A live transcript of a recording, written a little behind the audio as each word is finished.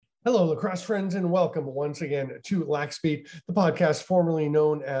Hello, lacrosse friends, and welcome once again to Lax Beat, the podcast formerly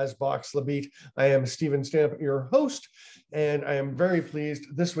known as Box La Beat. I am Steven Stamp, your host, and I am very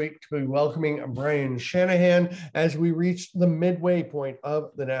pleased this week to be welcoming Brian Shanahan as we reach the midway point of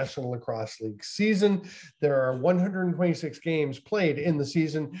the National Lacrosse League season. There are 126 games played in the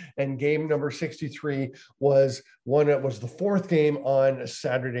season, and game number 63 was the fourth game on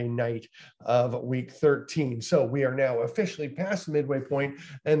Saturday night of week 13. So we are now officially past the midway point,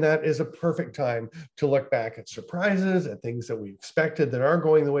 and that is a perfect time to look back at surprises, at things that we expected that aren't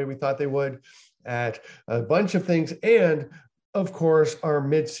going the way we thought they would, at a bunch of things, and of course, our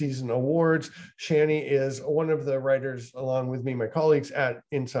mid-season awards. Shanny is one of the writers, along with me, my colleagues at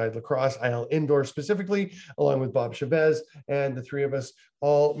Inside Lacrosse, IL Indoor specifically, along with Bob Chavez, and the three of us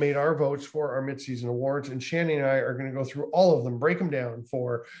all made our votes for our mid-season awards. And Shanny and I are going to go through all of them, break them down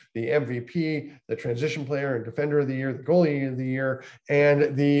for the MVP, the transition player and defender of the year, the goalie of the year,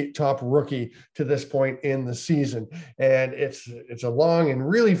 and the top rookie to this point in the season. And it's a long and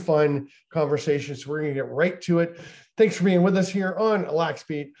really fun conversation, so we're going to get right to it. Thanks for being with us here on Lax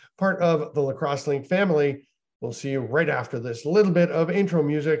Beat, part of the Lacrosse Link family. We'll see you right after this little bit of intro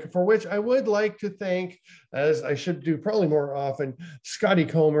music, for which I would like to thank, as I should do probably more often, Scotty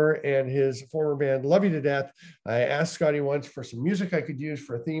Comer and his former band Love You to Death. I asked Scotty once for some music I could use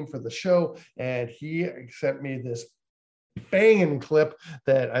for a theme for the show, and he sent me this banging clip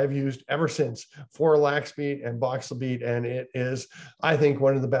that I've used ever since for Lax Beat and Box La Beat, and it is, I think,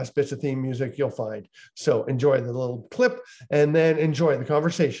 one of the best bits of theme music you'll find. So enjoy the little clip, and then enjoy the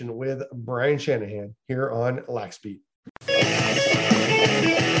conversation with Brian Shanahan here on Lax Beat.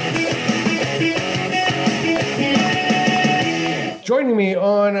 Joining me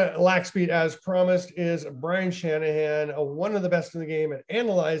on Lax Beat, as promised, is Brian Shanahan, one of the best in the game at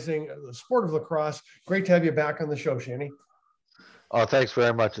analyzing the sport of lacrosse. Great to have you back on the show, Shanny. Oh, thanks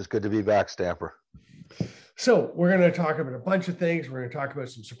very much. It's good to be back, Stamper. So we're going to talk about a bunch of things. We're going to talk about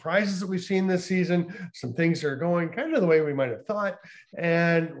some surprises that we've seen this season, some things that are going kind of the way we might have thought,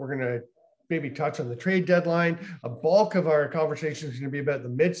 and we're going to maybe touch on the trade deadline. A bulk of our conversation is going to be about the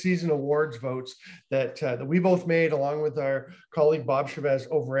mid-season awards votes that we both made, along with our colleague Bob Chavez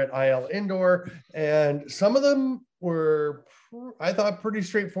over at IL Indoor. And some of them were, I thought, pretty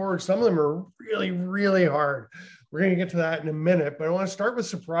straightforward. Some of them are really, really hard. We're going to get to that in a minute, but I want to start with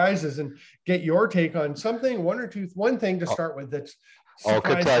surprises and get your take on something, one thing to start with that's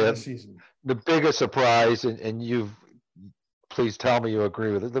surprised this season. The biggest surprise, and you've, please tell me you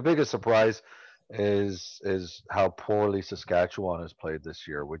agree with it. The biggest surprise is how poorly Saskatchewan has played this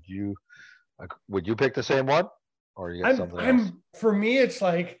year. Would you pick the same one, or you got something else? For me, it's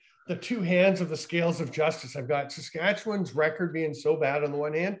like the two hands of the scales of justice. I've got Saskatchewan's record being so bad on the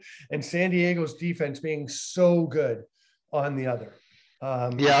one hand, and San Diego's defense being so good on the other.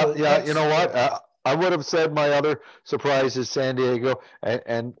 You know what? I would have said my other surprise is San Diego,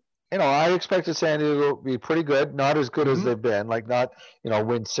 and you know, I expected San Diego to be pretty good, not as good as they've been, like not, you know,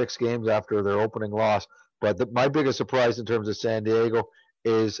 win 6 games after their opening loss. But my biggest surprise in terms of San Diego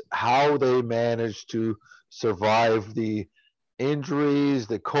is how they managed to survive the injuries,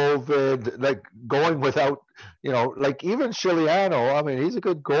 the COVID, like going without, you know, like even Chiliano. I mean, he's a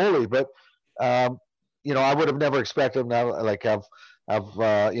good goalie, but you know, I would have never expected him to like have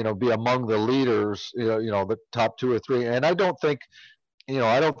be among the leaders, you know, the top 2 or 3. And I don't think they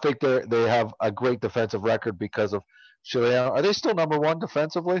have a great defensive record because of Chiliano. Are they still number 1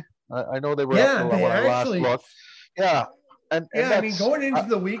 defensively? I know they were up when I last looked. Yeah. And I mean, going into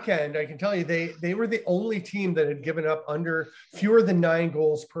the weekend, I can tell you they were the only team that had given up under fewer than 9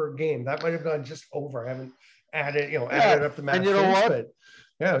 goals per game. That might have gone just over. I haven't added up the match. And you know what? But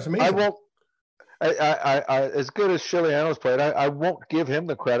yeah, it was amazing. I as good as Chiliano's played, I won't give him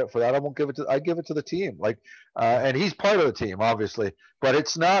the credit for that. I give it to the team. Like, and he's part of the team, obviously, but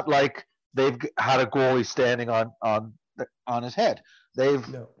it's not like they've had a goalie standing on his head.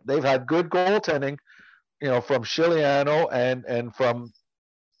 They've had good goaltending, you know, from Chiliano and from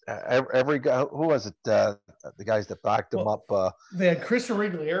every guy. Who was it? The guys that backed him up. They had Chris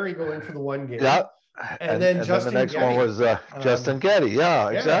Origlieri going for the one game. Yeah. And then the next Getty. one was Justin Getty. Yeah,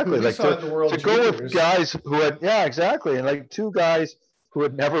 exactly. Like to go with guys who had, exactly. And like 2 guys who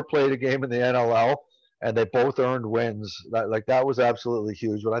had never played a game in the NLL, and they both earned wins. That was absolutely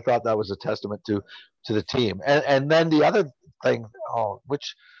huge. But I thought that was a testament to the team. And then the other thing,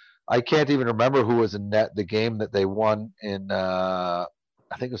 which I can't even remember who was in net, the game that they won in, I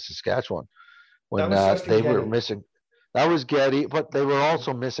think it was Saskatchewan, when they were missing. That was Getty, but they were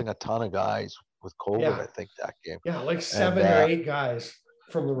also missing a ton of guys with COVID, I think, that game. Yeah, like 7 or 8 guys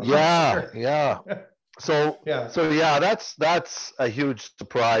from the roster. Yeah. So yeah, that's a huge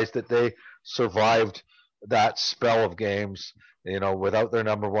surprise that they survived that spell of games, without their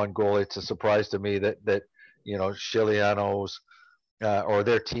number one goalie. It's a surprise to me that Chiliano's or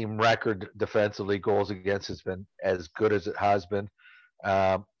their team record defensively, goals against, has been as good as it has been.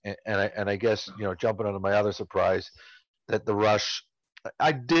 And I guess, jumping onto my other surprise, that the Rush,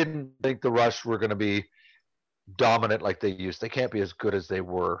 I didn't think the Rush were going to be dominant like they used. They can't be as good as they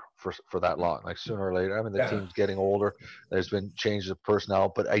were for that long. Like, sooner or later, I mean, the team's getting older. There's been changes of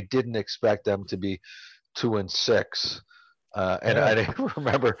personnel, but I didn't expect them to be 2-6. And I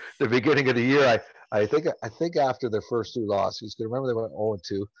remember the beginning of the year. I think after their first two losses, because remember they went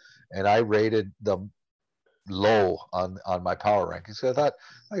 0-2, and I rated them low on my power rankings. So I thought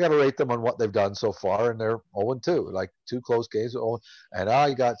I got to rate them on what they've done so far, and they're 0-2, like 2 close games. And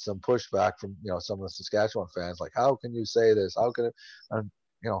I got some pushback from some of the Saskatchewan fans, like, how can you say this? How can it? And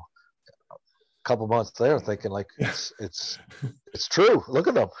a couple months later, thinking like it's true. Look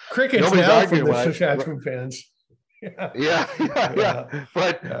at them. Crickets. Nobody's now arguing from the Saskatchewan fans. Yeah.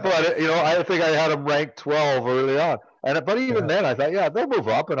 But I think I had them ranked 12 early on, but even then I thought, they'll move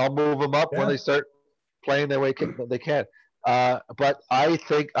up, and I'll move them up when they start playing their way they can. But I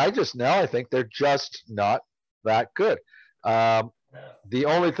think they're just not that good. The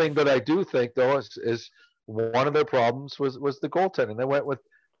only thing that I do think, though, is one of their problems was the goaltending. They went with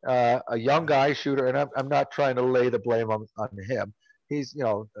a young guy shooter, and I'm not trying to lay the blame on him. He's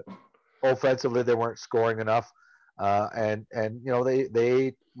offensively they weren't scoring enough. And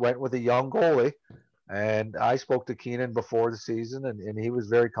they went with a young goalie, and I spoke to Keenan before the season, and he was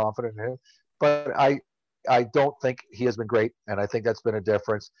very confident in him. But I don't think he has been great, and I think that's been a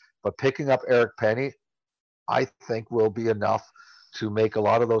difference. But picking up Eric Penny, I think, will be enough to make a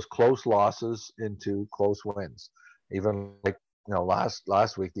lot of those close losses into close wins. Even like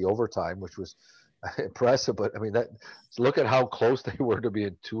last week, the overtime, which was impressive. But I mean, look at how close they were to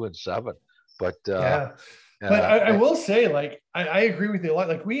being 2-7. But but I will say, like, I agree with you a lot.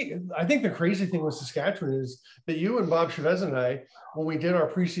 Like, I think the crazy thing with Saskatchewan is that you and Bob Chavez and I, when we did our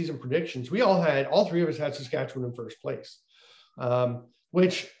preseason predictions, all three of us had Saskatchewan in first place,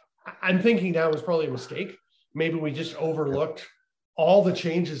 which I'm thinking now was probably a mistake. Maybe we just overlooked all the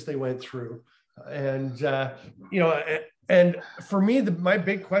changes they went through. And, and for me, my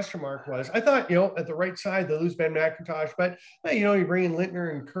big question mark was, I thought, at the right side, they lose Ben McIntosh, but, you bring in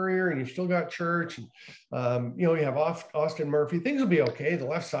Lintner and Courier, and you've still got Church, and, you have Austin Murphy. Things will be okay. The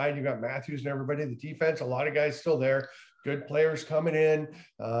left side, you got Matthews and everybody. The defense, a lot of guys still there. Good players coming in.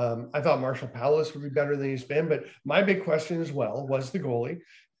 I thought Marshall Palace would be better than he's been, but my big question as well was the goalie.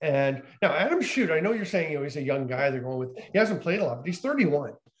 And now Adam Shute, I know you're saying he's a young guy they're going with. He hasn't played a lot, but he's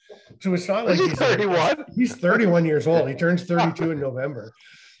 31. So it's not like he's 31. He's 31 years old. He turns 32 in November.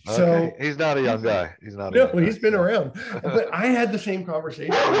 So he's not a young guy. He's been around. But I had the same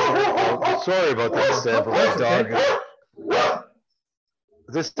conversation. Sorry about that, Stanford.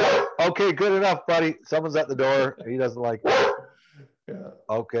 Dog. Okay, good enough, buddy. Someone's at the door. He doesn't like it. Yeah.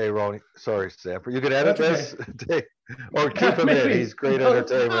 Okay, Ronnie. Sorry, Stanford. You can edit this. Or keep him in. He's great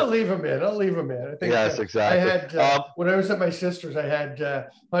entertainment. I'll leave him in. I think exactly. I had when I was at my sister's, I had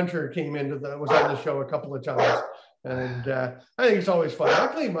Hunter came was on the show a couple of times, and I think it's always fun.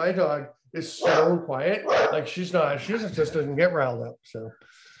 Luckily, my dog is so quiet. Like, she just doesn't get riled up. So,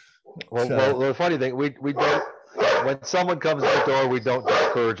 well, the funny thing, we don't. When someone comes at the door, we don't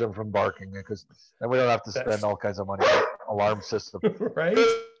discourage them from barking, because then we don't have to spend all kinds of money on alarm system. Right.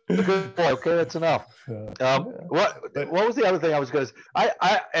 Okay, that's enough. What was the other thing I was going to say?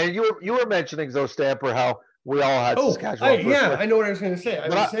 And you were mentioning, though, Stamper, how we all had Saskatchewan. I know what I was going to say.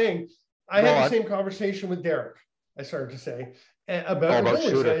 I had the same conversation with Derek. I started to say about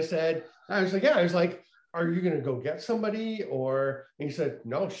goalies. I was like, are you going to go get somebody? And he said,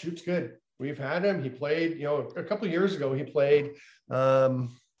 no, Shute's good. We've had him. He played, a couple of years ago. He played, and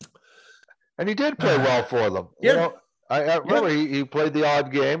he did play well for them. Yeah. I remember he played the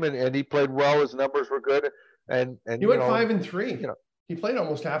odd game, and he played well. His numbers were good, and he went 5-3. He played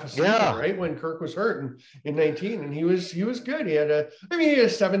almost half a season, right, when Kirk was hurt in 19, and he was good. He had a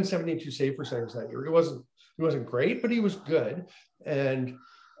 772 save percentage that year. He wasn't great, but he was good.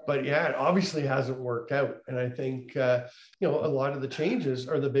 But it obviously hasn't worked out. And I think a lot of the changes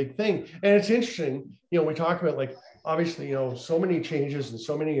are the big thing. And it's interesting. We talk about, like, obviously, so many changes and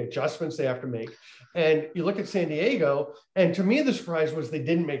so many adjustments they have to make. And you look at San Diego, and to me, the surprise was they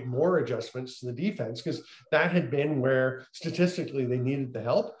didn't make more adjustments to the defense, because that had been where statistically they needed the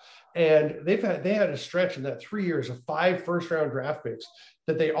help. And they had a stretch in that 3 years of 5 first-round draft picks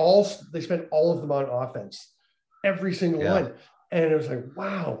that they spent all of them on offense, every single one. And it was like,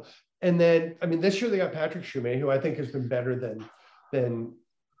 wow. And then, I mean, this year they got Patrick Shumay, who I think has been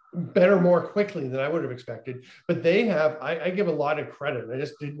better more quickly than I would have expected. But they have, I give a lot of credit. I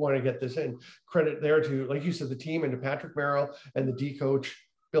just did want to get this in credit there to, like you said, the team and to Patrick Merrill and the D coach,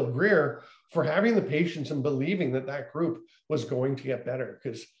 Bill Greer, for having the patience and believing that that group was going to get better.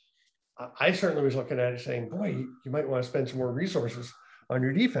 Because I certainly was looking at it saying, boy, you might want to spend some more resources on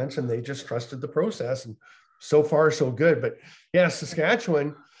your defense. And they just trusted the process. And so far, so good. But yeah,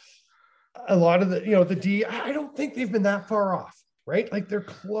 Saskatchewan, a lot of the, the D, I don't think they've been that far off. Right? Like they're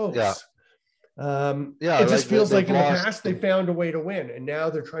close. Yeah. It just feels like in the past they found a way to win, and now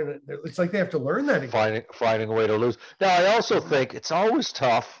they're trying to. It's like they have to learn that again. Finding a way to lose. Now, I also think it's always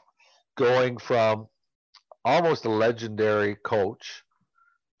tough going from almost a legendary coach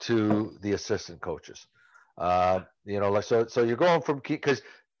to the assistant coaches. So you're going from because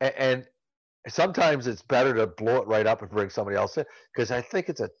and sometimes it's better to blow it right up and bring somebody else in, because I think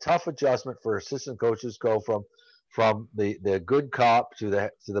it's a tough adjustment for assistant coaches go from the good cop to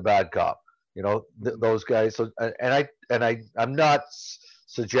the bad cop, those guys. So I'm not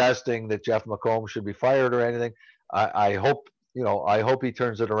suggesting that Jeff McComb should be fired or anything. I hope he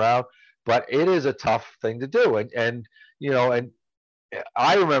turns it around, but it is a tough thing to do. And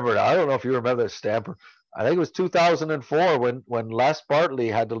I remember it. I don't know if you remember this, Stamper. I think it was 2004 when Les Bartley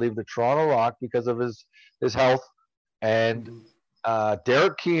had to leave the Toronto Rock because of his health, and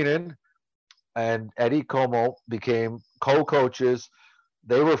Derek Keenan and Eddie Como became co-coaches.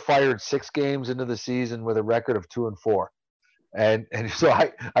 They were fired 6 games into the season with a record of 2-4. And so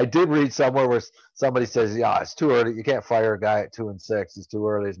I did read somewhere where somebody says, yeah, it's too early. You can't fire a guy at 2-6. It's too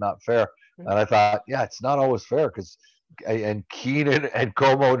early. It's not fair. And I thought, yeah, it's not always fair, and Keenan and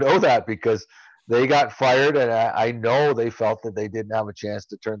Como know that because they got fired, and I know they felt that they didn't have a chance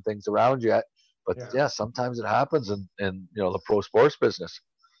to turn things around yet. But yeah sometimes it happens in the pro sports business.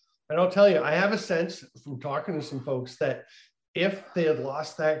 And I'll tell you, I have a sense from talking to some folks that if they had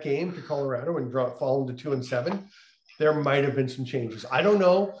lost that game to Colorado and fallen to 2-7, there might have been some changes. I don't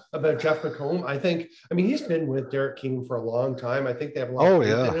know about Jeff McComb. He's been with Derek King for a long time. I think they have a lot of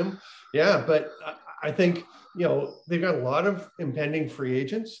faith in him. Yeah, but I think, they've got a lot of impending free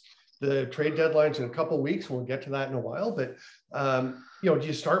agents. The trade deadline's in a couple of weeks. We'll get to that in a while. But, do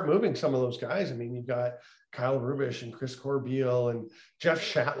you start moving some of those guys? I mean, you've got Kyle Rubish and Chris Corbeil and Jeff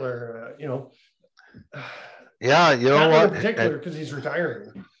Shatler, Yeah, you know what? In particular, because he's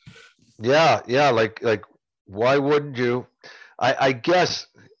retiring. Yeah, like why wouldn't you? I guess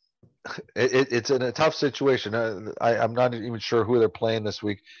it's in a tough situation. I'm not even sure who they're playing this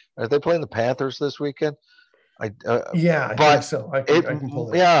week. Are they playing the Panthers this weekend? I think so. I can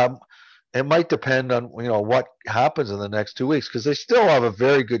pull it. Yeah, it might depend on what happens in the next 2 weeks, because they still have a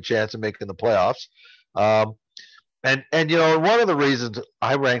very good chance of making the playoffs. And one of the reasons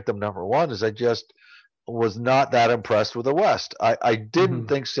I ranked them number one is I just was not that impressed with the West. I didn't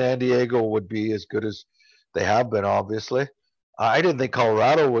think San Diego would be as good as they have been, obviously. I didn't think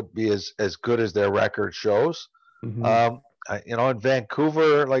Colorado would be as good as their record shows. In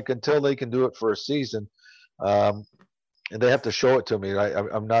Vancouver, until they can do it for a season, and they have to show it to me.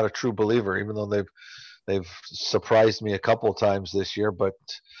 I'm not a true believer, even though they've surprised me a couple of times this year. But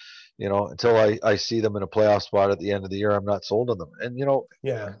until I see them in a playoff spot at the end of the year, I'm not sold on them. And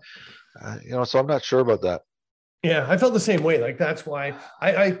so I'm not sure about that. Yeah, I felt the same way. That's why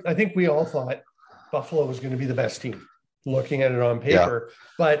I think we all thought Buffalo was going to be the best team, looking at it on paper. Yeah.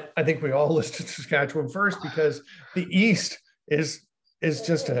 But I think we all listed Saskatchewan first because the East is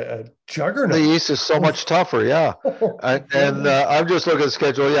just a juggernaut. The East is so much tougher, yeah. And I'm just looking at the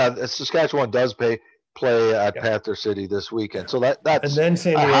schedule. Yeah, Saskatchewan does play at Panther City this weekend, so that's and then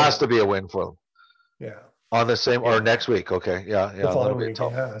San Diego has to be a win for them. Yeah, on the same or next week. Okay, yeah, the following week.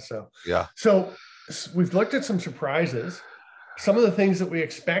 So we've looked at some surprises. Some of the things that we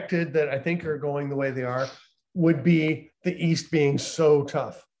expected that I think are going the way they are would be the East being so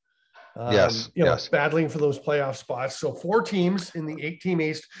tough. Yes. Battling for those playoff spots. So 4 teams in the 8-team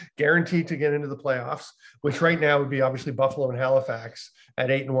East guaranteed to get into the playoffs, which right now would be obviously Buffalo and Halifax at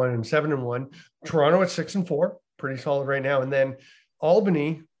 8-1 and 7-1. Toronto at 6-4, pretty solid right now. And then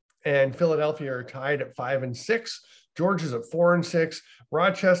Albany and Philadelphia are tied at 5-6. Georgia's at 4-6.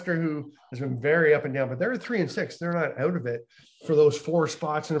 Rochester, who has been very up and down, but they're at 3-6. They're not out of it for those 4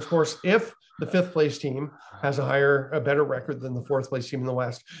 spots. And of course, if the 5th place team has a better record than the 4th place team in the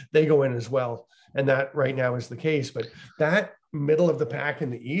West, they go in as well. And that right now is the case. But that middle of the pack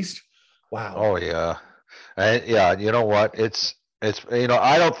in the East, wow. Oh yeah. Yeah. You know what? It's I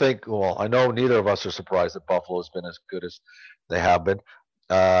don't think, I know neither of us are surprised that Buffalo has been as good as they have been.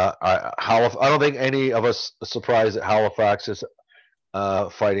 I don't think any of us are surprised that Halifax is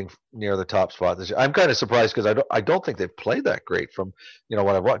fighting near the top spot this year. I'm kind of surprised because I don't think they've played that great from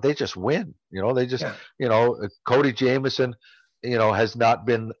what I've watched. They just win. They just Yeah. Cody Jamieson, has not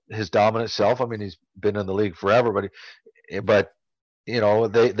been his dominant self. I mean, he's been in the league forever, but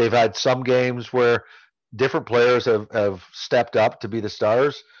they've had some games where different players have stepped up to be the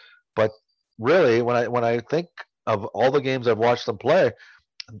stars. But really, when I think of all the games I've watched them play,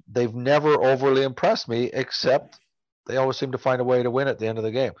 they've never overly impressed me, except they always seem to find a way to win at the end of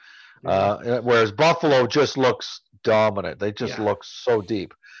the game. Yeah. Whereas Buffalo just looks dominant. They just Yeah. look so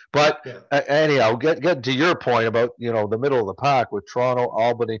deep. But Yeah. anyhow, get to your point about the middle of the pack with Toronto,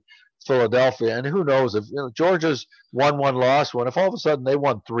 Albany, Philadelphia, and who knows if Georgia's won one, lost one. If all of a sudden they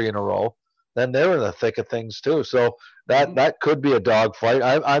won 3 in a row, then they're in the thick of things too. So that could be a dogfight.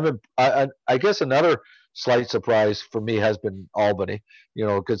 I guess another slight surprise for me has been Albany.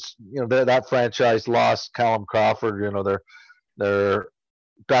 Because that franchise lost Callum Crawford. Their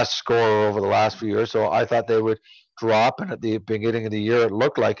best scorer over the last few years. So I thought they would drop, and at the beginning of the year it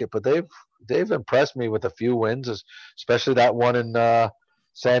looked like it. But they've impressed me with a few wins, especially that one in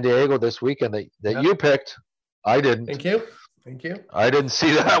San Diego this weekend that you picked. I didn't. Thank you. Thank you. I didn't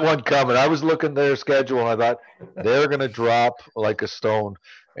see that one coming. I was looking at their schedule and I thought they're going to drop like a stone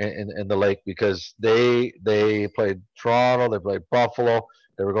in the lake because they played Toronto, they played Buffalo,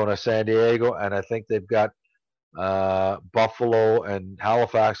 they were going to San Diego, and I think they've got Buffalo and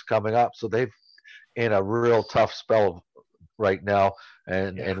Halifax coming up. So they've in a real tough spell right now,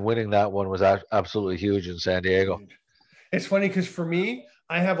 and winning that one was absolutely huge in San Diego. It's funny because for me,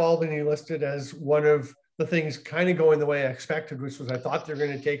 I have Albany listed as one of the things kind of going the way I expected, which was I thought they're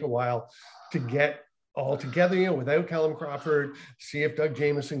going to take a while to get all together, without Callum Crawford, see if Doug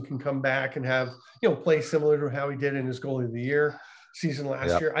Jamieson can come back and have, play similar to how he did in his goalie of the year season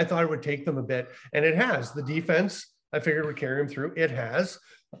last year. I thought it would take them a bit, and it has. The defense, I figured would carry him through. It has.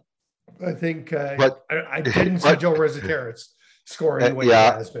 I think I didn't see Joe Resetarits scoring the way he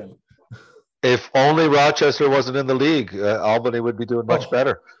has been. If only Rochester wasn't in the league, Albany would be doing much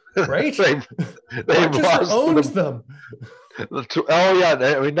better. Right? They've lost owns them. Oh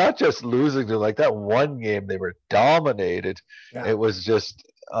yeah, I mean, not just losing to like that one game they were dominated. Yeah. It was just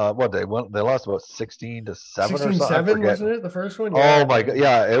they lost about 16-7 or something. 16-7, wasn't it, the first one? Yeah. Oh my god,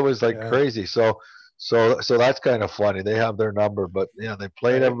 yeah, it was like crazy. So that's kind of funny. They have their number, but they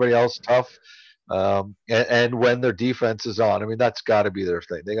played everybody else tough. And when their defense is on, I mean, that's got to be their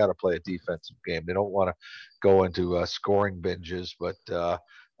thing. They got to play a defensive game. They don't want to go into scoring binges, but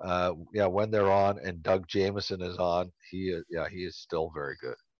when they're on and Doug Jamieson is on, he is still very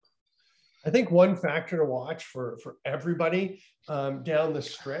good. I think one factor to watch for everybody down the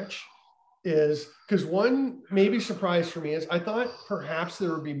stretch is because one maybe surprise for me is I thought perhaps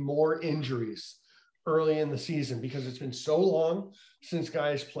there would be more injuries early in the season because it's been so long since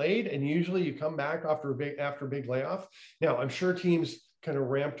guys played, and usually you come back after a big layoff. Now, I'm sure teams kind of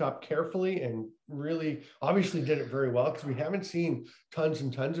ramped up carefully and really obviously did it very well because we haven't seen tons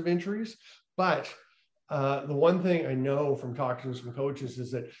and tons of injuries. But the one thing I know from talking to some coaches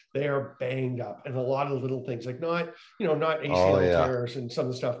is that they are banged up, and a lot of little things, like not ACL tears and some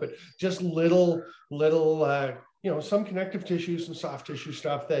of the stuff, but just little some connective tissue, some soft tissue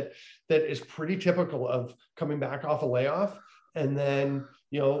stuff that is pretty typical of coming back off a layoff. And then,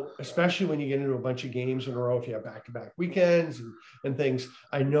 especially when you get into a bunch of games in a row, if you have back-to-back weekends and things,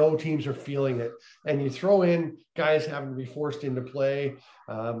 I know teams are feeling it. And you throw in guys having to be forced into play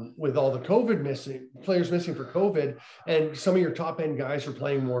with all the players missing for COVID, and some of your top-end guys are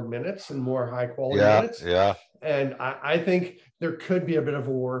playing more minutes and more high-quality minutes. Yeah. And I think there could be a bit of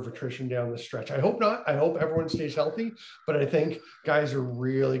a war of attrition down the stretch. I hope not. I hope everyone stays healthy, but I think guys are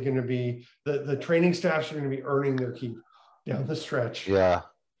really going to be, the training staffs are going to be earning their keep down the stretch. Yeah.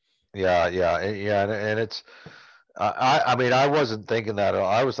 And it's, I mean, I wasn't thinking that.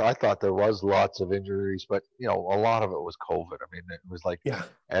 I thought there was lots of injuries, but a lot of it was COVID. I mean, it was like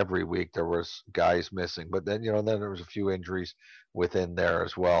every week there was guys missing, but then then there was a few injuries within there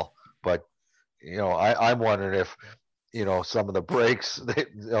as well. But I'm wondering if some of the breaks,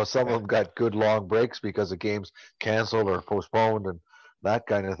 some of them got good long breaks because of games canceled or postponed and that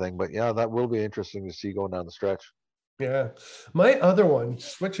kind of thing. But that will be interesting to see going down the stretch. Yeah. My other one,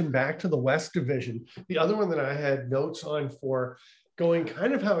 switching back to the West Division, the other one that I had notes on for going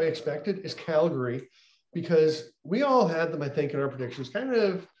kind of how I expected is Calgary, because we all had them, I think, in our predictions, kind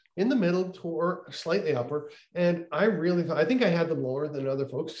of in the middle or slightly upper. And I think I had them lower than other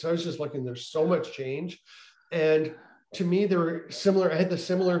folks because I was just looking, there's so much change. And to me, they were similar. I had the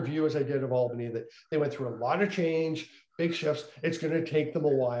similar view as I did of Albany, that they went through a lot of change, big shifts. It's going to take them a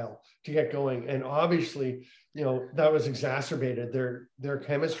while to get going. And obviously, that was exacerbated. Their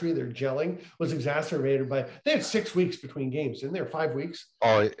chemistry, their gelling was exacerbated by they had 6 weeks between games, didn't there? 5 weeks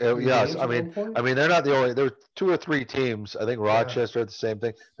Oh, yes. games at one point. They're not the only. There were 2 or 3 teams. I think Yeah, Rochester had the same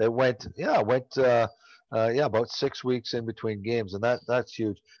thing. They about 6 weeks in between games, and that's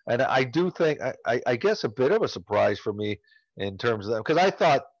huge. And I do think, I guess, a bit of a surprise for me in terms of that, because I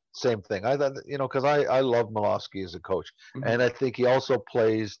thought same thing. I thought, because I love Molosky as a coach, and I think he also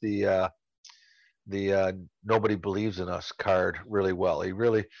plays the nobody believes in us card really well. He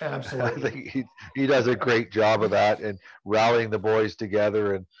really, I absolutely. think he does a great job of that and rallying the boys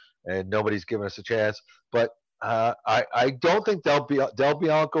together, and nobody's giving us a chance. But I don't think Del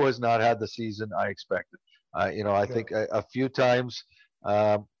Bianco has not had the season I expected. I Yeah, think a few times,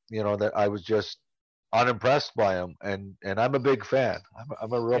 that I was just unimpressed by him, and I'm a big fan.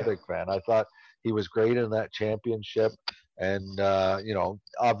 I'm a real yeah, big fan. I thought he was great in that championship, and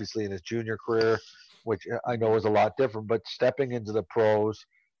obviously in his junior career, which I know is a lot different, but stepping into the pros,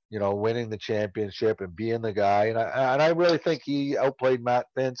 winning the championship and being the guy, and I really think he outplayed Matt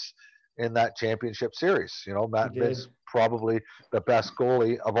Vince in that championship series. he Matt Vince did. probably the best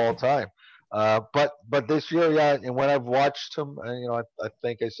goalie of all time. But this year, yeah, and when I've watched him, I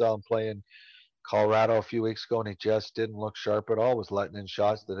think I saw him playing Colorado a few weeks ago, and he just didn't look sharp at all. Was letting in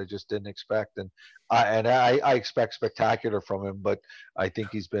shots that I just didn't expect, and I expect spectacular from him, but I think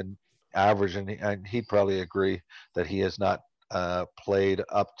he's been average, and he'd probably agree that he has not played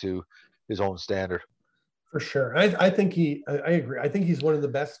up to his own standard. For sure. I think I agree. I think he's one of the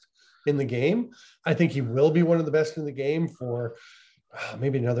best in the game. I think he will be one of the best in the game for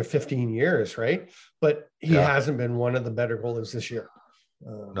maybe another 15 years, right? But he Yeah, hasn't been one of the better goalies this year.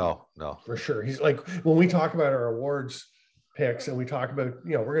 no, no. For sure. He's like, when we talk about our awards picks and we talk about,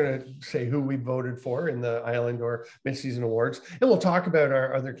 we're going to say who we voted for in the Island or midseason awards. And we'll talk about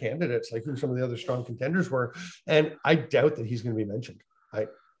our other candidates, like who some of the other strong contenders were. And I doubt that he's going to be mentioned.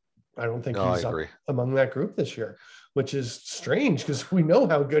 I don't think No, I he's up agree. among that group this year, which is strange because we know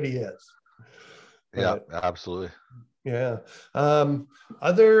how good he is. Yeah, But absolutely. yeah.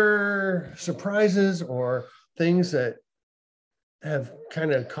 Other surprises or things that have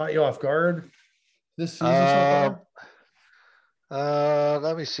kind of caught you off guard this season so Um, far?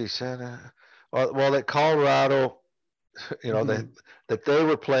 Let me see, Santa. Well, at Colorado, Mm-hmm. that they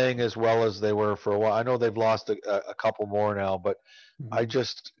were playing as well as they were for a while. I know they've lost a couple more now, but Mm-hmm. I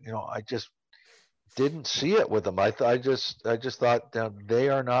just didn't see it with them. I just thought they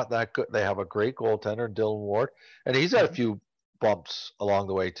are not that good. They have a great goaltender, Dylan Ward, and he's had a Mm-hmm. few bumps along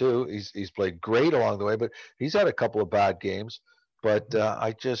the way too. He's played great along the way, but he's had a couple of bad games. But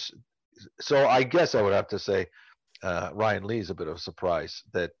I guess I would have to say Ryan Lee's a bit of a surprise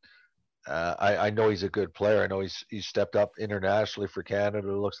that I know he's a good player. I know he's stepped up internationally for Canada.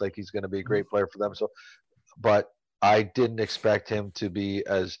 It looks like he's going to be a great player for them. So, but I didn't expect him to be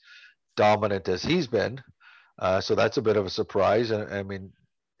as dominant as he's been. So that's a bit of a surprise. I mean,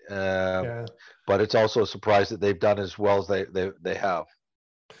 uh, Yeah. but it's also a surprise that they've done as well as they have.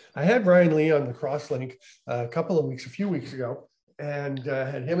 I had Ryan Lee on the Crosslink a few weeks ago, and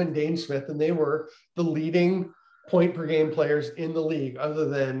had him and Dane Smith, and they were the leading point per game players in the league, other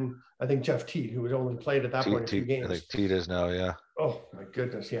than I think Jeff Teat, who had only played at that point a few I games. think Teet is now, yeah. Oh my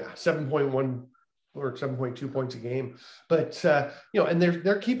goodness, yeah, 7.1 or 7.2 points a game. But and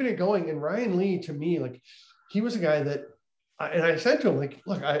they're keeping it going. And Ryan Lee, to me, like he was a guy that, and I said to him, like,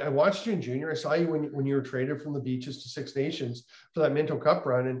 look, I watched you in junior. I saw you when you were traded from the Beaches to Six Nations for that Minto Cup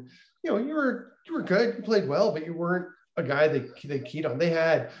run, and you were good. You played well, but you weren't a guy that they keyed on. They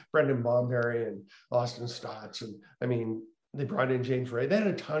had Brendan Bomberry and Austin Stotts, and I mean, they brought in James Ray. They had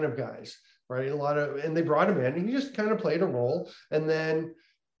a ton of guys, right? And they brought him in, and he just kind of played a role, and then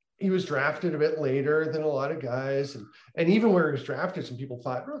he was drafted a bit later than a lot of guys. And even where he was drafted, some people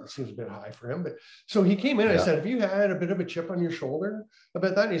thought, oh, that seems a bit high for him. But so he came in, I Yeah. said, have you had a bit of a chip on your shoulder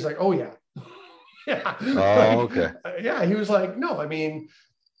about that? And he's like, oh, yeah. Yeah. Oh, Like, okay. yeah. He was like, no, I mean,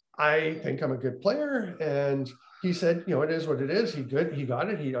 I think I'm a good player. And he said, it is what it is. He got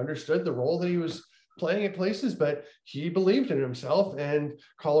it. He understood the role that he was playing at places, but he believed in himself, and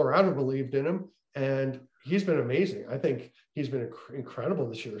Colorado believed in him. And he's been amazing. I think he's been incredible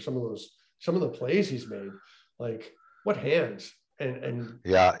this year. Some of the plays he's made, like what hands and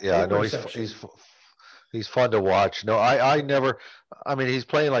Yeah, yeah. puck No, reception. he's fun to watch. No, I never. I mean, he's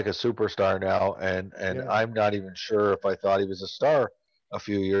playing like a superstar now, and Yeah. I'm not even sure if I thought he was a star a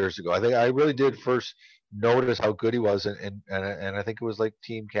few years ago. I think I really did first notice how good he was, and I think it was like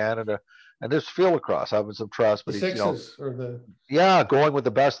Team Canada and this field across having some trust, The but he's sixes or the yeah, going with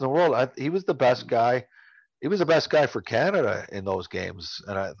the best in the world. He was the best guy he was the best guy for Canada in those games,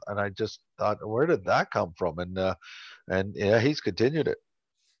 and I just thought, where did that come from? And yeah, he's continued it.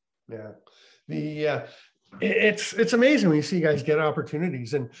 Yeah, it's amazing when you see guys get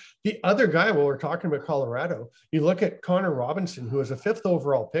opportunities. And the other guy, while we're talking about Colorado, you look at Connor Robinson, who was a 5th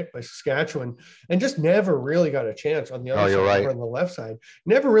overall pick by Saskatchewan, and just never really got a chance on the other side, right. over on the left side.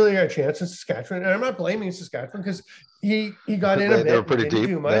 Never really got a chance in Saskatchewan, and I'm not blaming Saskatchewan because he got in a bit. They were pretty didn't deep.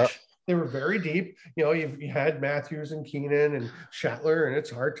 do much. Yeah. They were very deep. You know, you had Matthews and Keenan and Schattler, and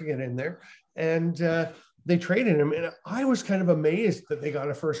it's hard to get in there. And they traded him, and I was kind of amazed that they got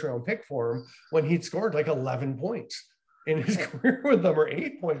a 1st-round pick for him when he'd scored like 11 points in his career with them, or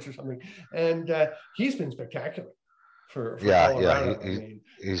 8 points or something. And he's been spectacular for Colorado.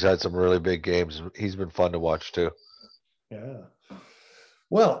 He's had some really big games. He's been fun to watch too. Yeah.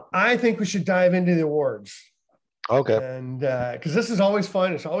 Well, I think we should dive into the awards. Okay. And because this is always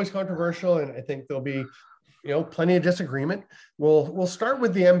fun, it's always controversial, and I think there'll be, plenty of disagreement. We'll start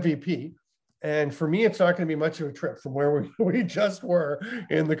with the MVP. And for me, it's not going to be much of a trip from where we just were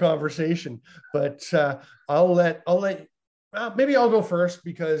in the conversation. But I'll let maybe I'll go first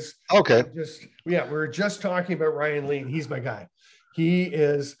because we're just talking about Ryan Lee, and he's my guy. He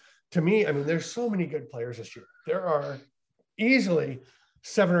is, to me, I mean, there's so many good players this year. There are easily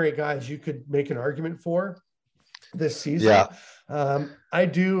 7 or 8 guys you could make an argument for this season. Yeah. I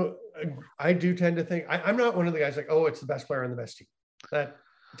do tend to think I'm not one of the guys like, oh, it's the best player on the best team. That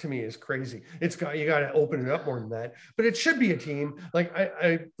to me is crazy. You got to open it up more than that. But it should be a team. Like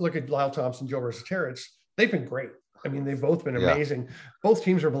I look at Lyle Thompson, Joe Versaterets. They've been great. I mean, they've both been amazing. Both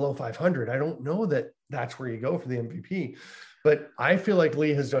teams are below 500. I don't know that that's where you go for the MVP, but I feel like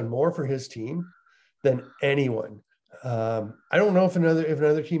Lee has done more for his team than anyone. I don't know if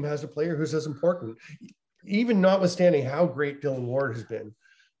another team has a player who's as important, even notwithstanding how great Dylan Ward has been.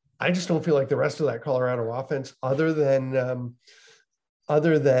 I just don't feel like the rest of that Colorado offense, other than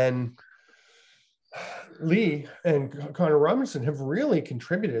Lee and Connor Robinson, have really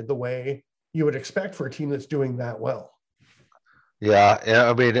contributed the way you would expect for a team that's doing that well. Yeah,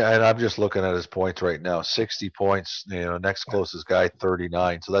 I mean, and I'm just looking at his points right now. 60 points. Next closest guy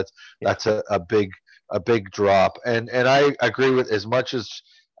 39. So that's a big drop. And I agree with, as much as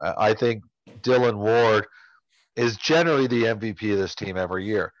I think Dylan Ward is generally the MVP of this team every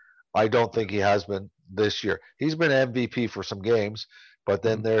year. I don't think he has been this year. He's been MVP for some games, but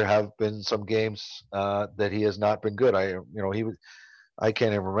then there have been some games that he has not been good. I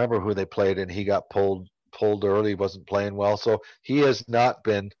can't even remember who they played, and he got pulled early. He wasn't playing well, so he has not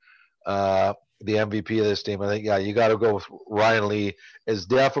been the MVP of this team. I think you got to go with Ryan Lee is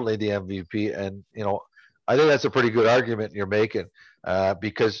definitely the MVP, and I think that's a pretty good argument you're making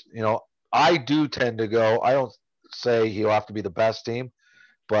because I do tend to go. I don't say he'll have to be the best team,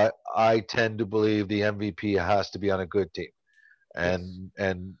 but I tend to believe the MVP has to be on a good team, and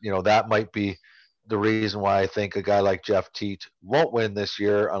that might be the reason why I think a guy like Jeff Teat won't win this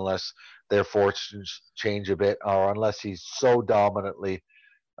year unless their fortunes change a bit, or unless he's so dominantly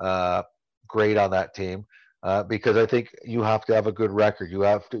great on that team. Because I think you have to have a good record.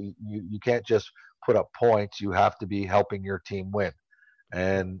 You can't just put up points. You have to be helping your team win.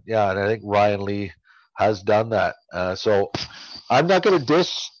 And I think Ryan Lee has done that. So I'm not going to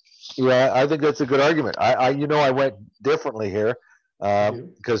diss. I think that's a good argument. I went differently here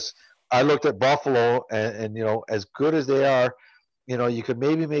because I looked at Buffalo and as good as they are, you could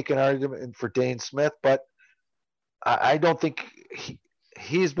maybe make an argument for Dane Smith, but I don't think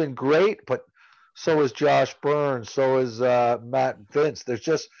he's been great, but so is Josh Burns, so is Matt Vince. There's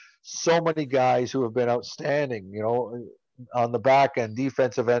just so many guys who have been outstanding, on the back end,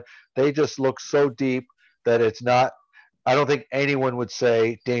 defensive end. They just look so deep that it's not, I don't think anyone would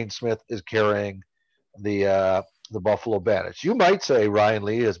say Dane Smith is carrying the Buffalo Bandits. You might say Ryan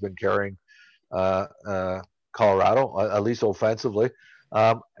Lee has been carrying Colorado, at least offensively.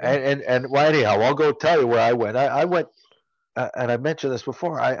 Well, anyhow, I'll go tell you where I went. I went, and I mentioned this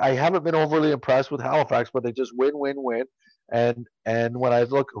before. I haven't been overly impressed with Halifax, but they just win. And when I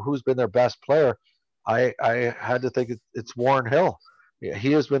look who's been their best player, I had to think it's Warren Hill.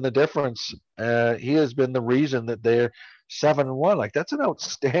 He has been the difference. He has been the reason that they're 7-1. Like, that's an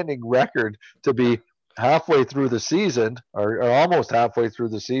outstanding record to be halfway through the season, or almost halfway through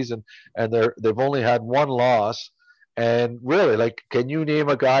the season, and they've only had one loss. And really, like, can you name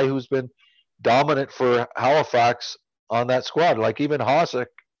a guy who's been dominant for Halifax on that squad? Like, even Hossack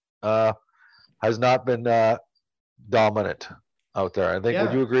has not been dominant out there. I think.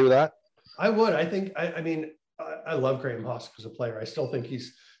 Would you agree with that? I would. I think. I mean, I love Graham Hossack as a player. I still think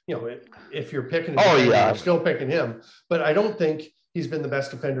he's, if you're picking, you're still picking him. But I don't think he's been the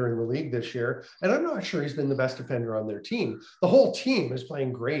best defender in the league this year. And I'm not sure he's been the best defender on their team. The whole team is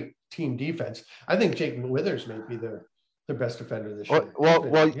playing great team defense. I think Jake Withers may be their best defender this year.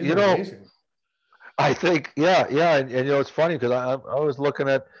 Well, he's been amazing. I think, yeah. And it's funny because I was looking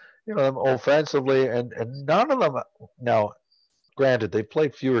at, them offensively, and none of them now, granted, they've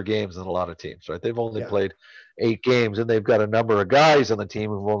played fewer games than a lot of teams, right? They've only played 8 games, and they've got a number of guys on the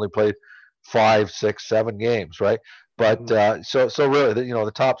team who've only played 5, 6, 7 games, right? But so really,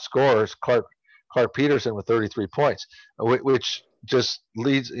 the top scorer is Clark Peterson with 33 points, which just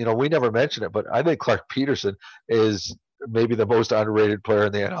leads. We never mention it, but I think Clark Peterson is maybe the most underrated player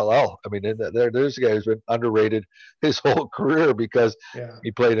in the NLL. I mean, there's a guy who's been underrated his whole career because he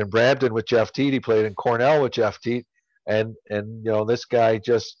played in Brampton with Jeff Teat, he played in Cornell with Jeff Teat, and this guy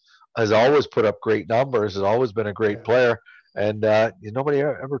just has always put up great numbers, has always been a great player, and nobody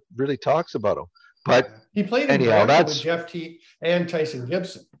ever really talks about him. But he played in Brampton with Jeff Teat and Tyson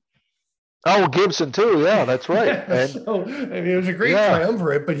Gibson. Oh, Gibson too, yeah, that's right. And so, it was a great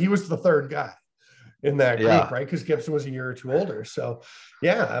triumvirate, but he was the third guy in that group, right? Because Gibson was a year or two older. So,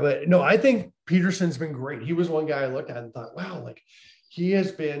 but no, I think Peterson's been great. He was one guy I looked at and thought, wow, like he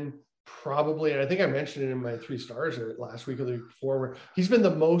has been probably, and I think I mentioned it in my 3 stars last week or the week before, where he's been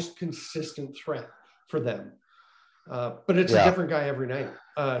the most consistent threat for them. But it's a different guy every night.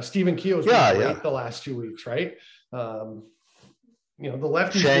 Stephen Keogh's been great the last 2 weeks, right? The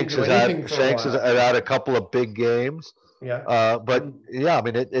lefties Shanks has had a couple of big games. But I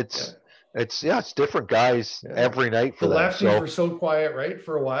mean, it's different guys every night for the them. lefties were so quiet, right,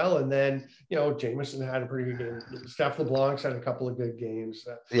 for a while, and then Jameson had a pretty good game. Steph LeBlanc's had a couple of good games.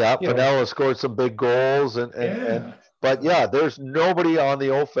 Piniella scored some big goals, but there's nobody on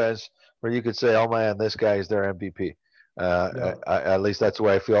the offense where you could say, oh man, this guy is their MVP. At least that's the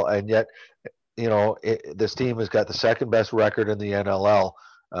way I feel. And yet, this team has got the second best record in the NLL.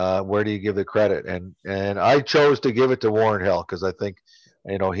 Where do you give the credit? And I chose to give it to Warren Hill because I think,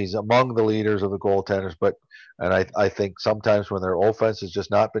 he's among the leaders of the goaltenders. And I think sometimes when their offense has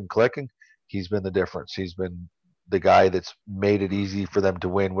just not been clicking, he's been the difference. He's been the guy that's made it easy for them to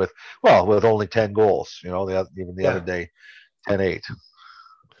win with only 10 goals. Even the other day, 10-8.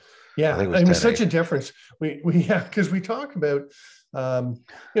 Yeah, it was such a difference. Because we talk about,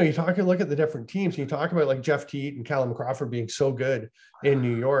 you look at the different teams, and you talk about like Jeff Teat and Callum Crawford being so good in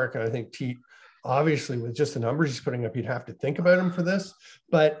New York. And I think Teat, obviously, with just the numbers he's putting up, you'd have to think about him for this.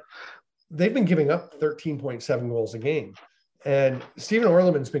 But they've been giving up 13.7 goals a game. And Stephen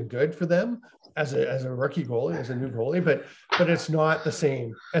Orleman's been good for them as a rookie goalie, as a new goalie, but it's not the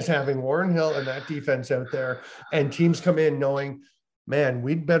same as having Warren Hill and that defense out there. And teams come in knowing, man,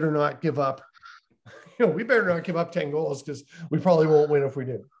 we'd better not give up. We better not give up 10 goals because we probably won't win if we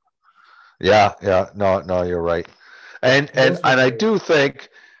do. Yeah. No, you're right. And I do think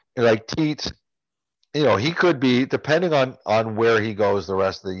like Teats, he could be, depending on where he goes the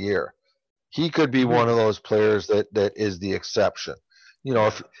rest of the year, he could be one of those players that is the exception.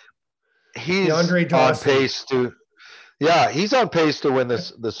 If he's on pace to, he's on pace to win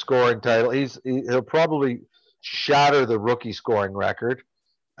the scoring title. He'll probably shatter the rookie scoring record,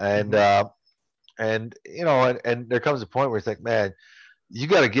 and and there comes a point where you think, man, you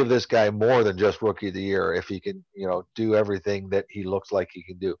got to give this guy more than just rookie of the year if he can do everything that he looks like he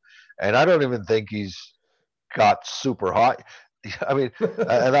can do. And I don't even think he's got super hot. I mean,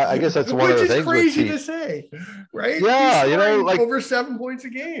 and I guess that's one of the things. Which is crazy to say, right? Yeah, like over 7 points a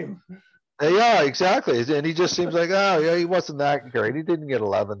game. Yeah, exactly. And he just seems like, he wasn't that great. He didn't get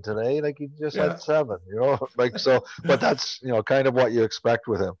 11 today. Like he just had 7, like so. But that's kind of what you expect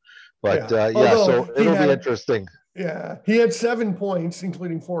with him. But so it'll be interesting. Yeah, he had 7 points,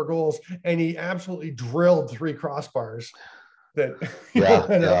 including 4 goals, and he absolutely drilled 3 crossbars. That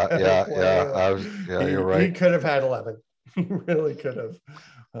you're right. He could have had 11. He really could have.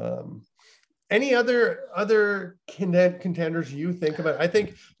 Any other contenders you think about? I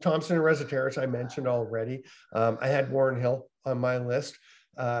think Thompson and Resetarits I mentioned already. I had Warren Hill on my list.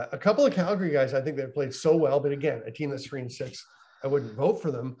 A couple of Calgary guys I think that played so well, but again, a team that's 3-6, I wouldn't vote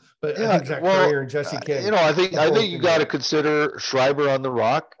for them. But I think Zach Currier and Jesse King. I think you got to consider Schreiber on the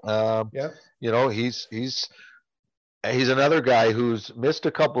Rock. He's another guy who's missed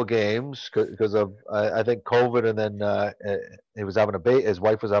a couple of games because of I think COVID, and then he was having his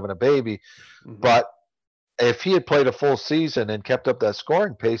wife was having a baby. Mm-hmm. But if he had played a full season and kept up that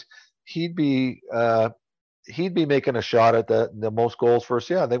scoring pace, he'd be making a shot at the most goals for us.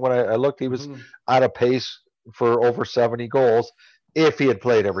 Yeah, I think when I looked, he was at a pace for over 70 goals if he had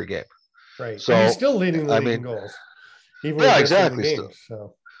played every game. Right. So and he's still leading the league in goals. Exactly.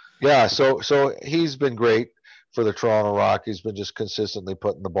 Games, so he's been great. for the Toronto Rockies, been just consistently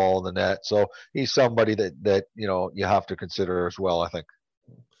putting the ball in the net. So he's somebody that you have to consider as well, I think.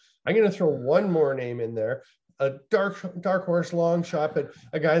 I'm going to throw one more name in there, a dark horse long shot, but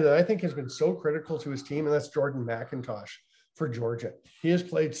a guy that I think has been so critical to his team, and that's Jordan McIntosh for Georgia. He has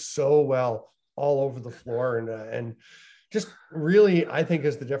played so well all over the floor, and just really, I think,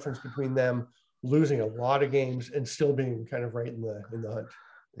 is the difference between them losing a lot of games and still being kind of right in the hunt.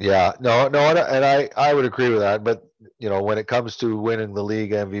 Yeah, no, and I would agree with that. But when it comes to winning the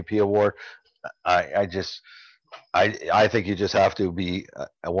league MVP award, I think you just have to be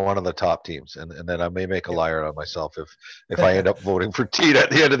one of the top teams, and then I may make a liar out of myself if I end up voting for Tita at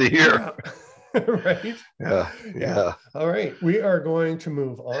the end of the year. Right? Yeah. All right, we are going to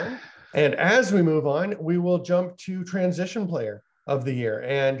move on, and as we move on, we will jump to transition player of the year,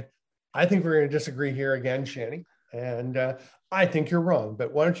 and I think we're going to disagree here again, Shanny, and I think you're wrong.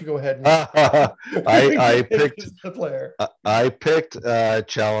 But why don't you go ahead and I picked the player. I picked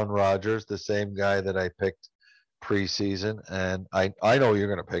Challen Rogers, the same guy that I picked preseason, and I know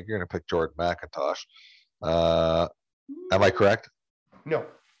you're going to pick Jordan McIntosh. Am I correct? No.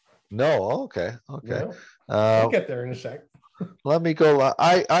 Okay. No. I'll get there in a sec. Let me go.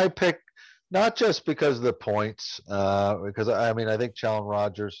 I picked not just because of the points, because I think Challen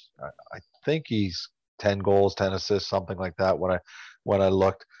Rogers, I think he's 10 goals, 10 assists, something like that when I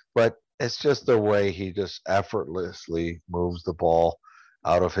looked, but it's just the way he just effortlessly moves the ball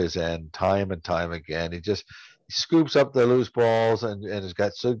out of his end time and time again. He scoops up the loose balls and has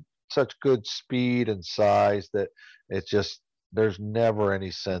got such good speed and size that it's just, there's never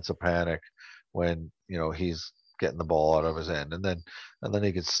any sense of panic when he's getting the ball out of his end, and then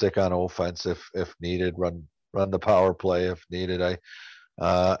he can stick on offense if needed, run the power play if needed.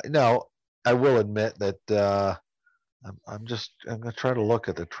 Now I will admit that I'm gonna try to look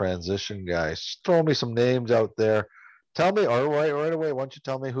at the transition guys. Throw me some names out there. Tell me, all right, right away. Why don't you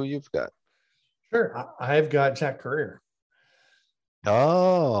tell me who you've got? Sure, I've got Zach Currier.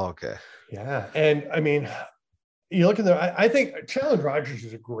 Oh, okay. Yeah, and I mean, you look at I think Challen Rogers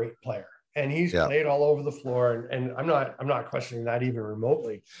is a great player, and he's played all over the floor, and I'm not questioning that even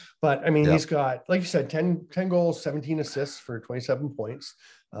remotely. But I mean, he's got, like you said, 10 goals, 17 assists for 27 points.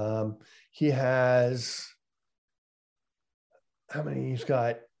 He has how many? He's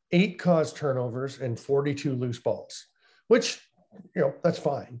got 8 caused turnovers and 42 loose balls, which that's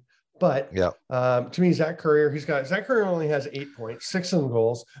fine. But to me, Zach Currier only has 8 points, 6 of them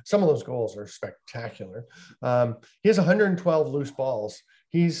goals. Some of those goals are spectacular. He has 112 loose balls.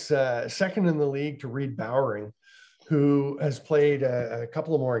 He's second in the league to Reed Bowering, who has played a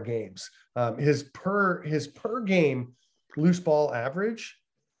couple of more games. His per game loose ball average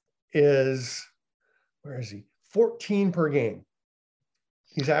is, where is he? 14 per game.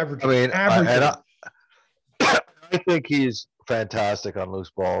 He's averaging. I think he's fantastic on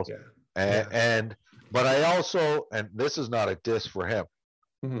loose balls. But I also, and this is not a diss for him,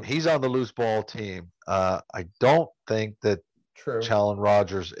 he's on the loose ball team. I don't think that Challen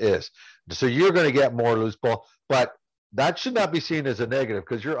Rogers is. So you're going to get more loose ball, but that should not be seen as a negative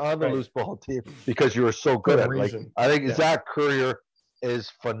because you're on the loose ball team because you are so good at it. Like, I think Zach Currier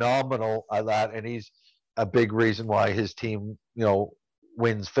is phenomenal at that, and he's a big reason why his team,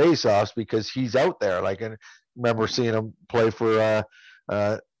 wins faceoffs because he's out there. Like, and remember seeing him play for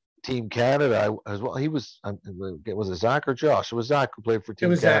Team Canada as well. He was it Zach or Josh? It was Zach who played for Team Canada. It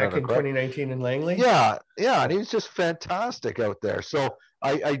was Zach in 2019 in Langley. Yeah, and he's just fantastic out there. So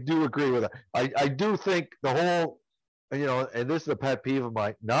I do agree with that. I do think the whole, and this is a pet peeve of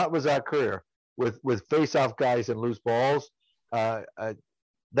mine, not with Zach Currier, with face-off guys and loose balls,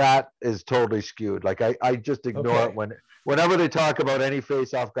 that is totally skewed. Like I just ignore it whenever they talk about any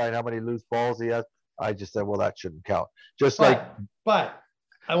face-off guy and how many loose balls he has. I just said, well, that shouldn't count. But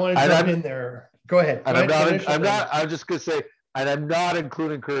I want to jump in there. Go ahead. I'm just gonna say, and I'm not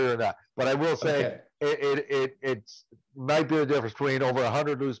including Currier in that, but I will say it might be the difference between over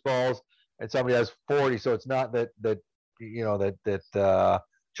 100 loose balls and somebody has 40. So it's not that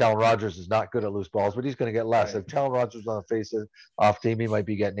Challen Rogers is not good at loose balls, but he's going to get less. If Challen Rogers on the face-off team, he might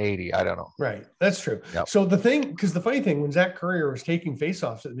be getting 80. I don't know. Right. That's true. Yep. So the funny thing, when Zach Currier was taking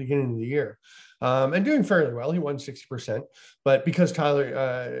face-offs at the beginning of the year and doing fairly well, he won 60%. But because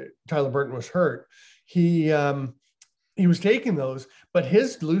Tyler Burton was hurt, he was taking those, but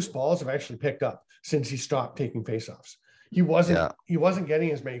his loose balls have actually picked up since he stopped taking face-offs. He wasn't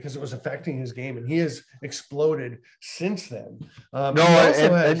getting as many because it was affecting his game, and he has exploded since then. And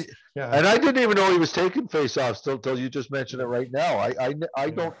I didn't even know he was taking faceoffs till you just mentioned it right now. I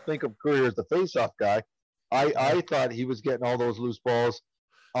don't think of Currier as the faceoff guy. I thought he was getting all those loose balls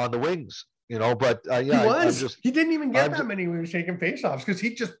on the wings, But he was. He didn't even get that many when he was taking faceoffs because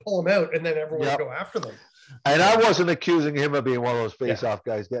he'd just pull them out and then everyone would go after them. And I wasn't accusing him of being one of those face-off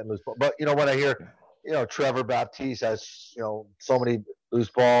guys getting loose balls. But, when I hear, Trevor Baptiste has, so many loose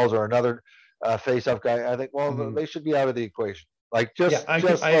balls or another face-off guy, I think, well, they should be out of the equation. Like,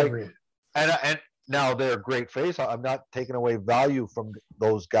 I agree. And now they're great face-off. I'm not taking away value from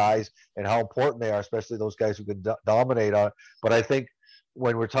those guys and how important they are, especially those guys who can dominate on it. But I think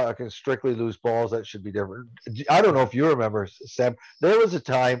when we're talking strictly loose balls, that should be different. I don't know if you remember, Sam, there was a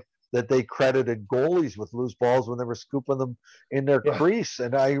time that they credited goalies with loose balls when they were scooping them in their crease.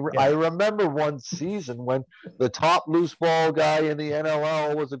 And I remember one season when the top loose ball guy in the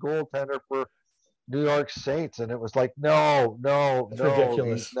NLL was a goaltender for New York Saints, and it was like, no,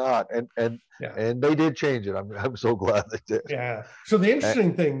 ridiculous. He's not. And they did change it. I'm so glad they did. Yeah. So the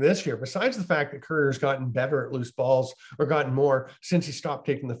interesting thing this year, besides the fact that Courier's gotten better at loose balls or gotten more since he stopped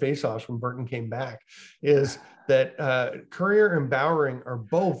taking the faceoffs when Burton came back, is that Courier and Bowering are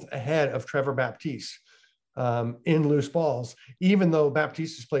both ahead of Trevor Baptiste in loose balls, even though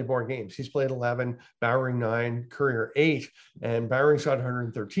Baptiste has played more games. He's played 11, Bowering 9, Courier 8, and Bowering's got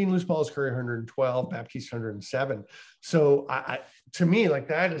 113 loose balls, Courier 112, Baptiste 107. So to me, like,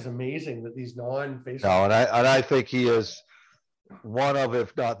 that is amazing that these non-face. No, and I think he is one of,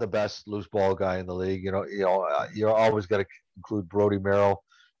 if not the best loose ball guy in the league. You're always got to include Brody Merrill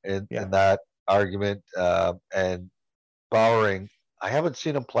in that argument, and Bowering. I haven't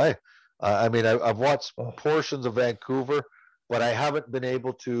seen him play. I've watched portions of Vancouver, but I haven't been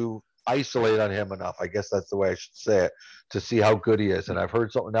able to isolate on him enough. I guess that's the way I should say it, to see how good he is. And I've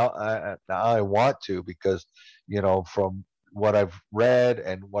heard something now. I want to, because from what I've read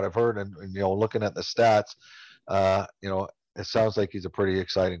and what I've heard, and looking at the stats, it sounds like he's a pretty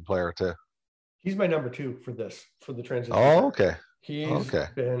exciting player too. He's my number 2 for the transition. Oh, okay. He's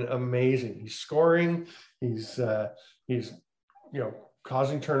been amazing. He's scoring. He's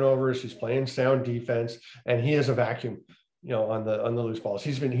causing turnovers. He's playing sound defense, and he is a vacuum, on the loose balls.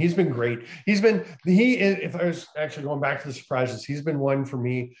 He's been great. If I was actually going back to the surprises, he's been one for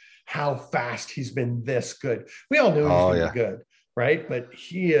me, how fast he's been this good. We all knew he was going to be good, right? But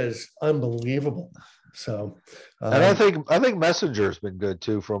he is unbelievable. So, and I think Messenger's been good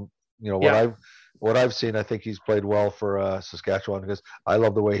too, from what I've seen. I think he's played well for Saskatchewan, because I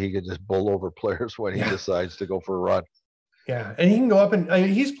love the way he can just bowl over players when he decides to go for a run. Yeah, and he can go up, and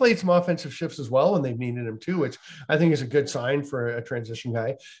he's played some offensive shifts as well when they've needed him too, which I think is a good sign for a transition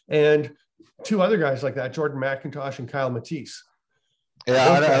guy. And 2 other guys like that, Jordan McIntosh and Kyle Matisse.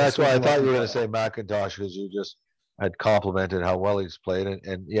 Yeah, that's why I thought you were going to say McIntosh, because you just had complimented how well he's played,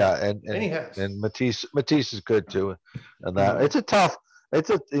 and he has. And Matisse is good too, and that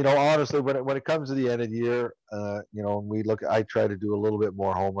honestly, when it comes to the end of the year, I try to do a little bit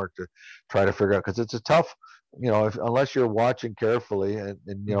more homework to try to figure out, because it's a tough, unless you're watching carefully, and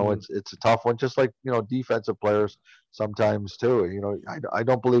it's a tough one, just like defensive players sometimes too. I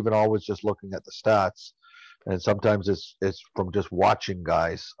don't believe in always just looking at the stats, and sometimes it's from just watching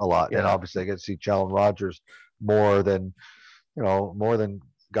guys a lot. And obviously I get to see Challen Rogers more than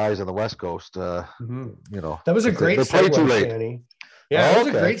guys on the West Coast. That was a great segue, Danny. Yeah, it was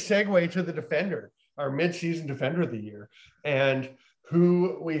a great segue to the defender, our mid-season defender of the year, and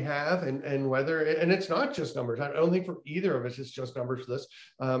who we have, and whether, and it's not just numbers. I don't think for either of us it's just numbers for this.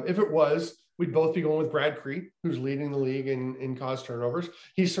 If it was, we'd both be going with Brad Cree, who's leading the league in caused turnovers.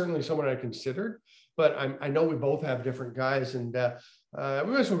 He's certainly someone I considered, but I know we both have different guys, and we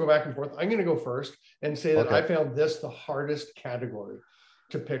might as well go back and forth. I'm going to go first and say that I found this the hardest category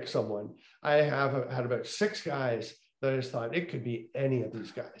to pick someone. I have had about 6 guys that I just thought it could be any of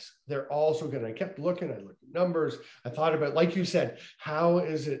these guys. They're all so good. I kept looking, I looked at numbers. I thought about, like you said,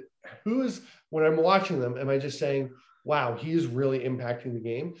 when I'm watching them, am I just saying, wow, he's really impacting the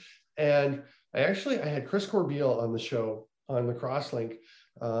game? And I had Chris Corbeil on the show on the Crosslink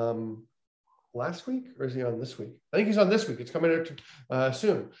last week, or is he on this week? I think he's on this week. It's coming out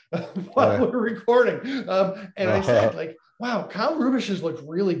soon while we're recording. And I said, like, wow, Kyle Rubisch has looked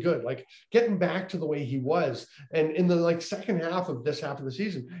really good, like getting back to the way he was. And in the second half of this half of the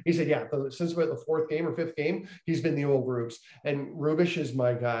season, he said, since about the 4th game or 5th game, he's been the old Rubes. And Rubisch is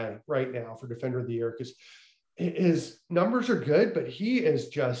my guy right now for Defender of the Year, because his numbers are good, but he is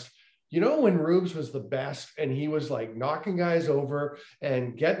just, when Rubes was the best and he was like knocking guys over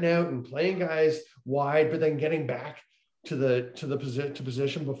and getting out and playing guys wide, but then getting back to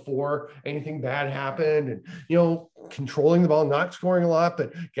position before anything bad happened, and controlling the ball, not scoring a lot,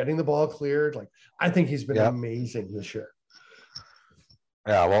 but getting the ball cleared. Like, I think he's been amazing this year.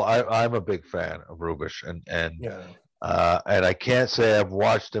 Yeah, well, I'm a big fan of Rubisch, and And I can't say I've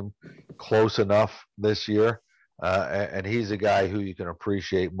watched him close enough this year. And he's a guy who you can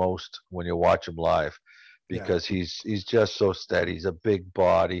appreciate most when you watch him live, because he's just so steady. He's a big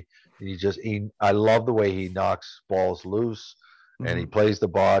body. I love the way he knocks balls loose, and he plays the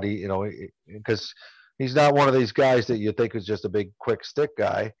body. Because he's not one of these guys that you think is just a big quick stick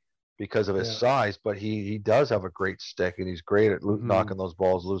guy because of his size, but he does have a great stick, and he's great at knocking those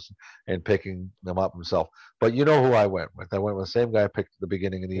balls loose and picking them up himself. But you know who I went with? I went with the same guy I picked at the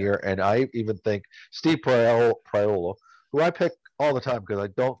beginning of the year, and I even think Steve Priolo, who I pick all the time because I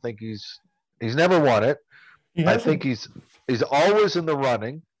don't think he's never won it. I think he's always in the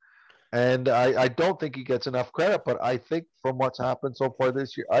running, and I don't think he gets enough credit. But I think from what's happened so far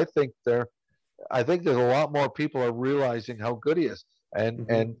this year, I think there's a lot more people are realizing how good he is.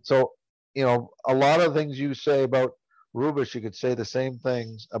 And so, a lot of things you say about Rubiš, you could say the same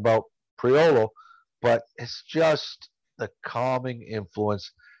things about Priolo, but it's just the calming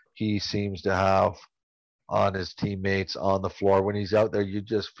influence he seems to have on his teammates on the floor. When he's out there, you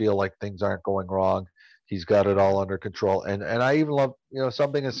just feel like things aren't going wrong. He's got it all under control. And I even love,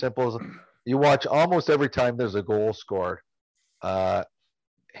 something as simple as you watch almost every time there's a goal scored,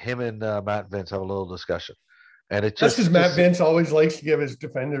 him and Matt Vince have a little discussion. And that's because Matt Vince always likes to give his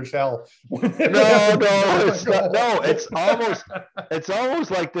defenders hell. It's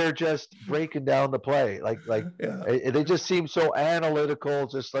almost like they're just breaking down the play. They just seem so analytical,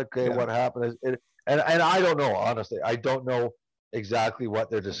 just like what happened. And I don't know, honestly. I don't know exactly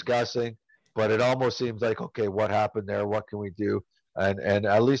what they're discussing, but it almost seems like, okay, what happened there? What can we do? And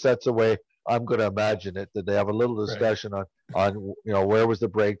at least that's the way I'm going to imagine it, that they have a little discussion on where was the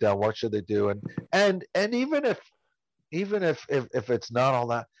breakdown, what should they do, and even if it's not all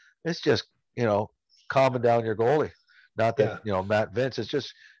that, it's just calming down your goalie. Not that Matt Vince, is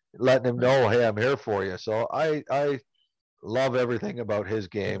just letting him know, hey, I'm here for you. So I love everything about his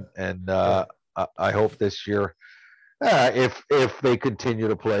game, and I hope this year, if they continue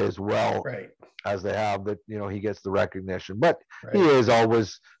to play as well as they have, that he gets the recognition. But he's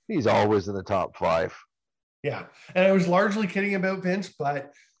always in the top 5. Yeah, and I was largely kidding about Vince,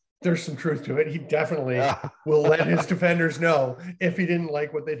 but there's some truth to it. He definitely will let his defenders know if he didn't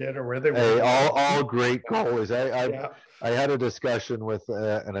like what they did or where they were. Hey, all great goalies. I had a discussion with,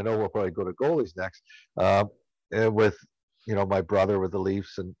 and I know we'll probably go to goalies next, with my brother with the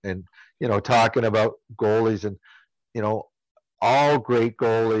Leafs, and talking about goalies, and all great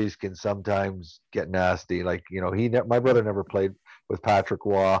goalies can sometimes get nasty. Like, my brother never played with Patrick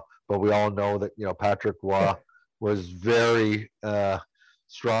Roy, but we all know that, Patrick Roy was very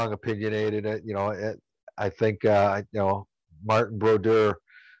strong, opinionated. I think, Martin Brodeur,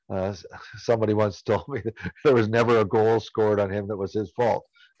 somebody once told me that there was never a goal scored on him that was his fault.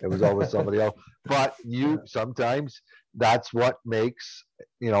 It was always somebody else. But sometimes that's what makes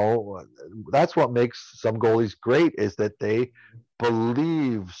some goalies great, is that they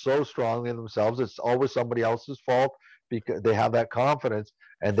believe so strongly in themselves. It's always somebody else's fault because they have that confidence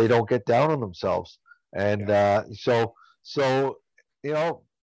and they don't get down on themselves. And so we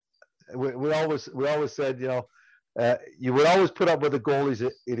always said, you would always put up with a goalie's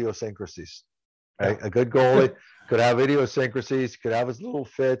idiosyncrasies. Right? A good goalie could have idiosyncrasies, could have his little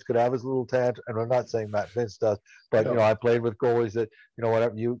fits, could have his little tantrum. And I'm not saying Matt Vince does, but I played with goalies that,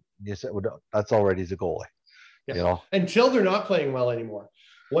 whatever you said, that's already he's a goalie. Until they're not playing well anymore.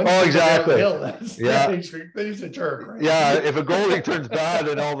 Exactly. He's a jerk. Right? Yeah, if a goalie turns bad,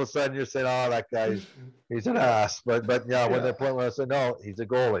 and all of a sudden you're saying, "Oh, that guy's he's an ass." But when they're playing, I say, "No, he's a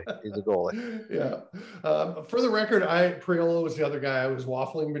goalie. He's a goalie." For the record, Priolo was the other guy. I was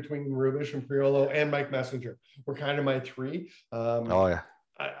waffling between Rubiš and Priolo and Mike Messenger. Were kind of my 3.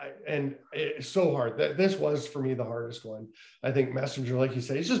 And it's so hard. This was, for me, the hardest one. I think Messenger, like you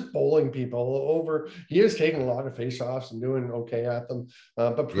say, he's just bowling people over. He is taking a lot of face-offs and doing okay at them.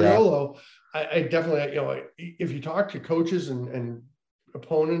 But Priolo, I definitely, if you talk to coaches and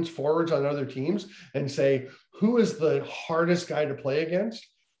opponents, forwards on other teams, and say, who is the hardest guy to play against?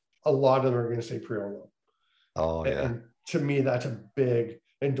 A lot of them are going to say Priolo. And to me, that's a big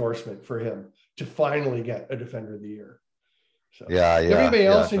endorsement for him to finally get a Defender of the Year. So, anybody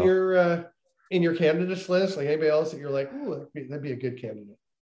else in your candidates list? Like anybody else that you're like, ooh, that'd be a good candidate?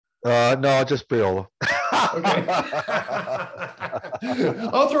 No, just Priolo. Okay.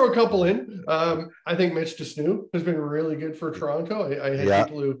 I'll throw a couple in. I think Mitch Desnoux has been really good for Toronto. I had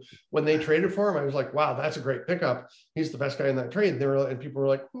people who, when they traded for him, I was like, wow, that's a great pickup. He's the best guy in that trade. And people were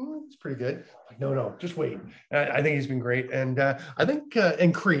like, it's pretty good. Like, no, just wait. I think he's been great. And I think,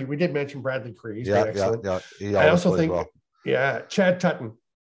 and Cree, we did mention Bradley Cree. He's been excellent. I also think, Chad Tutton,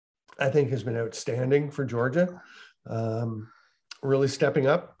 I think, has been outstanding for Georgia. really stepping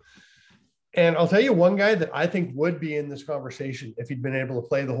up. And I'll tell you one guy that I think would be in this conversation if he'd been able to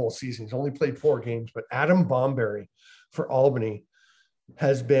play the whole season. He's only played 4 games, but Adam Bomberry for Albany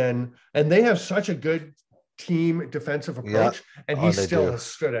has been, and they have such a good team defensive approach, and he still has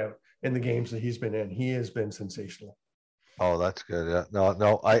stood out in the games that he's been in. He has been sensational. Oh, that's good. Yeah.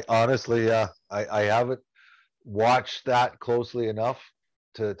 No, I honestly, I haven't watched that closely enough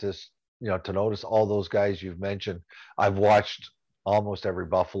to notice all those guys you've mentioned. I've watched almost every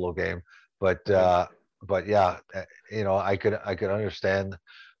Buffalo game, but yeah, I could understand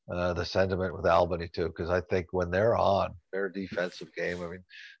the sentiment with Albany too, because I think when they're on their defensive game, I mean,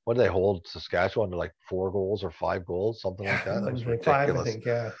 what do they hold Saskatchewan to, like 4 goals or 5 goals, something like that? That was ridiculous. 5, I think.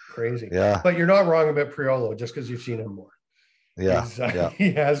 Yeah, crazy. Yeah, but you're not wrong about Priolo just because you've seen him more. Yeah,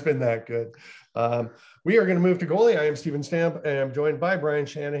 he has been that good. We are going to move to goalie. I am Steven Stamp, and I'm joined by Brian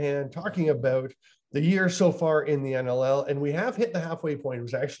Shanahan talking about the year so far in the NLL, and we have hit the halfway point. It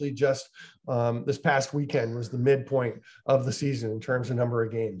was actually just this past weekend was the midpoint of the season in terms of number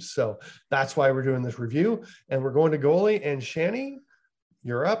of games. So that's why we're doing this review, and we're going to goalie. And Shanny,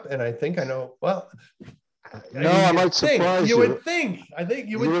 you're up, and I think I know. Well, I might surprise you. You would think. I think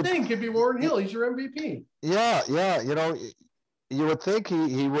you would think it'd be Warren Hill. He's your MVP. Yeah. You would think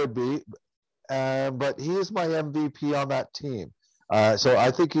he would be, but he is my MVP on that team. So I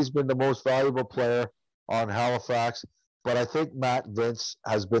think he's been the most valuable player on Halifax, but I think Matt Vince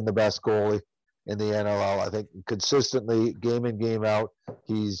has been the best goalie in the NLL. I think consistently, game in, game out,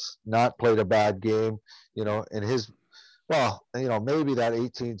 he's not played a bad game. In his, maybe that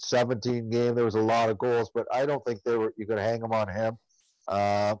 18-17 game, there was a lot of goals, but I don't think you could hang them on him.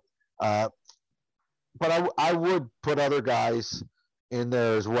 But I would put other guys in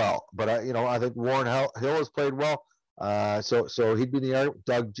there as well. But I think Warren Hill has played well. So he'd be the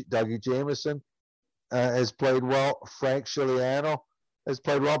Dougie Jamieson has played well. Frank Chiliano has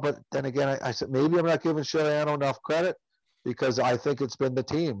played well. But then again, I said maybe I'm not giving Chiliano enough credit because I think it's been the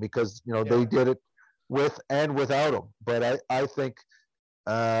team because they did it with and without him. But I think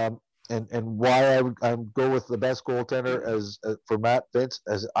and why I would go with the best goaltender as for Matt Vince,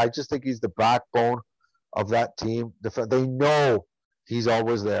 as I just think he's the backbone of that team. They know he's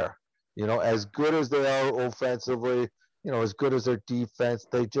always there. As good as they are offensively, as good as their defense,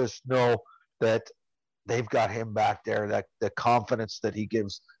 they just know that they've got him back there, that the confidence that he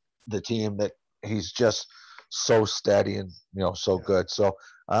gives the team, that he's just so steady and, so good. So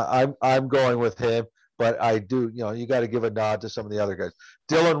I'm going with him, but I do, you got to give a nod to some of the other guys.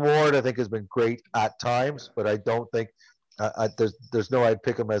 Dylan Ward, I think, has been great at times, but I don't think there's no I'd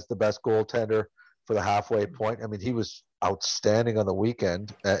pick him as the best goaltender for the halfway point. I mean, he was outstanding on the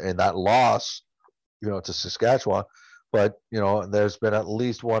weekend in that loss, to Saskatchewan. But, there's been at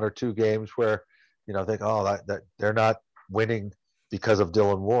least 1 or 2 games where, I think, that they're not winning because of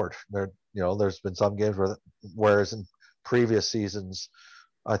Dylan Ward. There's been some games whereas in previous seasons,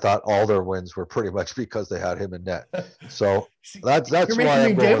 I thought all their wins were pretty much because they had him in net. So that's You're why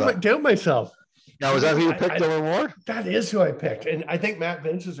I'm going doubt myself. Now, is that who you picked, Dylan Ward? That is who I picked. And I think Matt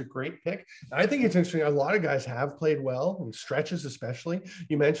Vince is a great pick. I think it's interesting. A lot of guys have played well, and stretches especially.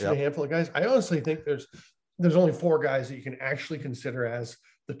 You mentioned a handful of guys. I honestly think there's only 4 guys that you can actually consider as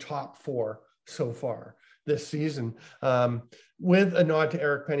the top 4 so far this season, with a nod to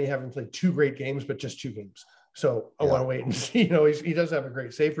Eric Penny having played 2 great games, but just 2 games. So I want to wait and see. He does have a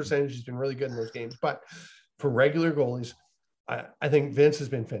great save percentage. He's been really good in those games. But for regular goalies, I think Vince has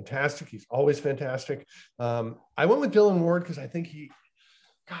been fantastic. He's always fantastic. I went with Dylan Ward because I think he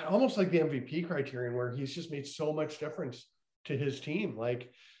got almost like the MVP criterion where he's just made so much difference to his team.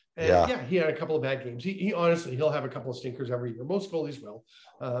 He had a couple of bad games. He honestly, he'll have a couple of stinkers every year. Most goalies will.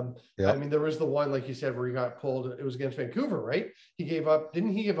 I mean, there was the one, like you said, where he got pulled. It was against Vancouver, right?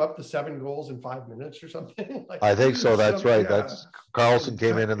 Didn't he give up the 7 goals in 5 minutes or something? I think so. That's right. That's Carlson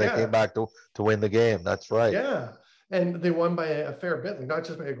came in and they came back to win the game. That's right. Yeah. And they won by a fair bit, not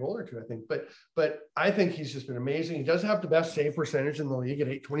just by a goal or 2, I think. But I think he's just been amazing. He does have the best save percentage in the league at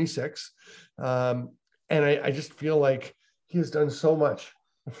 .826. And I just feel like he has done so much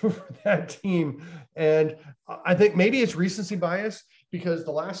for that team. And I think maybe it's recency bias because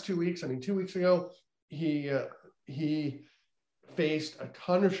the last 2 weeks, 2 weeks ago, he faced a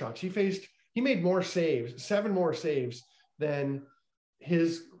ton of shots. He made more saves, 7 more saves than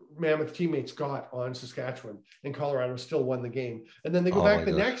his Mammoth teammates got on Saskatchewan, and Colorado still won the game. And then they go back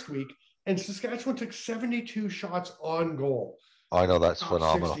the next week, and Saskatchewan took 72 shots on goal. I know, that's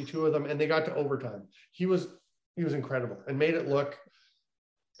phenomenal. 62 of them, and they got to overtime. He was incredible and made it look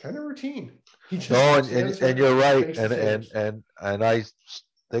kind of routine. And you're right. And I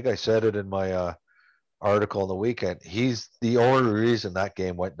think I said it in my article on the weekend. He's the only reason that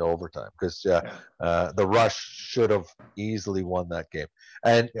game went into overtime, because the Rush should have easily won that game.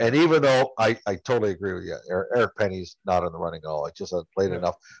 And even though I totally agree with you, Eric Penny's not in the running at all. I just haven't played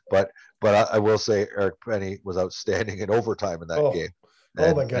enough. But I will say Eric Penny was outstanding in overtime in that game.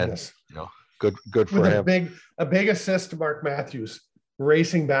 Oh my goodness! And, good for him. A big assist to Mark Matthews,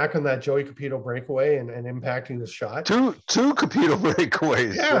 racing back on that Joey Capito breakaway and impacting the shot. Two Capito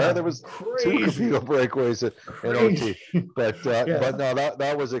breakaways. Yeah, there was crazy. 2 Capito breakaways in OT. But no,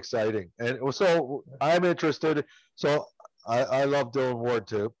 that was exciting. And so I'm interested. So I love Dylan Ward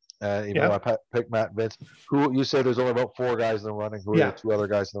too. Even though I picked Matt Vince, who you said there's only about 4 guys in the running. Who are the 2 other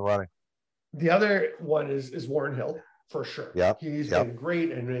guys in the running? The other one is Warren Hill, for sure. Yeah, he's been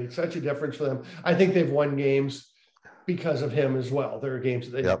great and made such a difference for them. I think they've won games because of him as well. There are games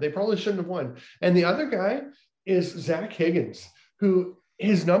that they probably shouldn't have won. And the other guy is Zach Higgins, who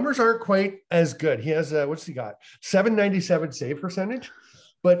his numbers aren't quite as good. He has what's he got? 797 save percentage.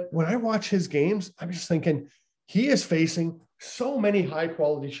 But when I watch his games, I'm just thinking he is facing so many high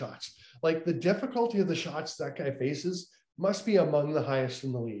quality shots. Like the difficulty of the shots that guy faces must be among the highest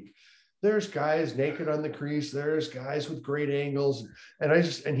in the league. There's guys naked on the crease. There's guys with great angles.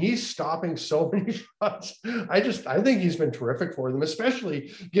 And he's stopping so many shots. I think he's been terrific for them,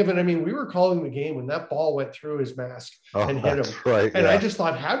 especially given, we were calling the game when that ball went through his mask and hit him. Right, and I just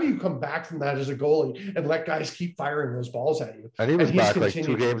thought, how do you come back from that as a goalie and let guys keep firing those balls at you? And he was back like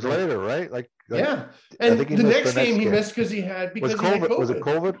 2 games later, right? Yeah. And the next game he missed because he had COVID. Was it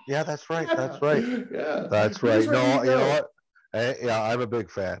COVID? Yeah, that's right. Yeah. That's right. Yeah. That's right. No, you know what? I'm a big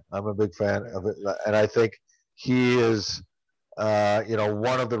fan. I'm a big fan of it, and I think he is,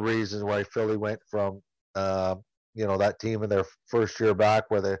 one of the reasons why Philly went from, that team in their first year back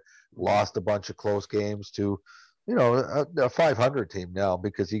where they lost a bunch of close games to, a 500 team now,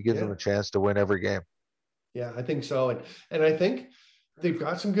 because he gives them a chance to win every game. Yeah, I think so, and I think they've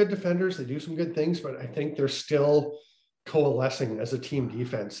got some good defenders. They do some good things, but I think they're still coalescing as a team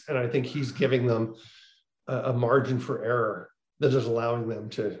defense, and I think he's giving them a margin for error that is allowing them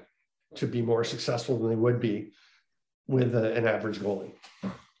to be more successful than they would be with an average goalie.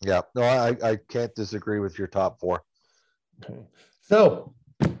 Yeah, no, I can't disagree with your top 4. Okay. So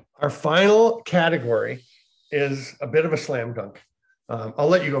our final category is a bit of a slam dunk. I'll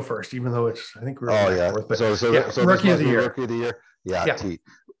let you go first, even though I think we're forth, so rookie of the year. Rookie of the year. Yeah. Teat.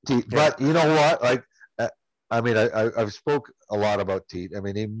 But you know what? Like, I've spoke a lot about Teat.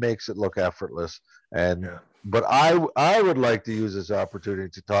 He makes it look effortless, but I would like to use this opportunity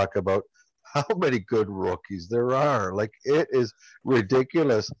to talk about how many good rookies there are. Like, it is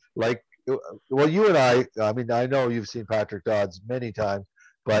ridiculous. Like, well, you and I know you've seen Patrick Dodds many times,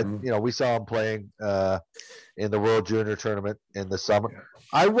 but we saw him playing in the World Junior Tournament in the summer.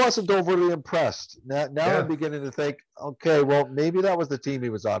 I wasn't overly impressed. Now I'm beginning to think, okay, well, maybe that was the team he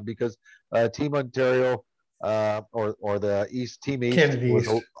was on, because Team Ontario or the East Team East,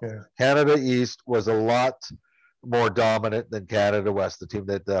 Canada East was a lot more dominant than Canada West, the team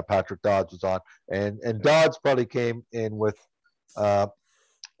that Patrick Dodds was on, and Dodds probably came in with a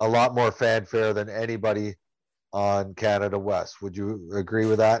lot more fanfare than anybody on Canada West. Would you agree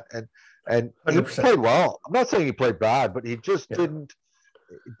with that? And he 100%. Played well. I'm not saying he played bad, but he just didn't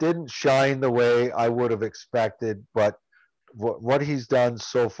shine the way I would have expected. But what he's done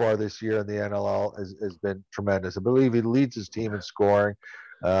so far this year in the NLL has been tremendous. I believe he leads his team in scoring.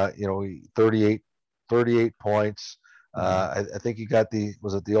 38 points. I think he got the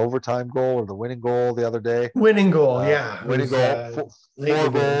overtime goal or the winning goal the other day. Winning goal, winning goal. 4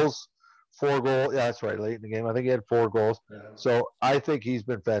 goals. 4 goals. Yeah, that's right. Late in the game, I think he had 4 goals. Yeah. So I think he's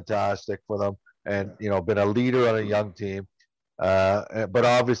been fantastic for them, and been a leader on a young team. But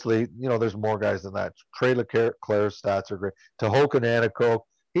obviously, there's more guys than that. Trey Leclerc's stats are great. Tehoka Nanticoke,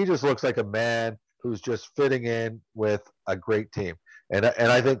 he just looks like a man who's just fitting in with a great team. And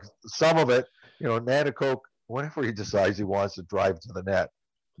I think some of it, Nanticoke, whenever he decides he wants to drive to the net,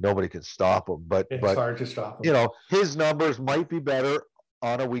 nobody can stop him. But hard to stop him. His numbers might be better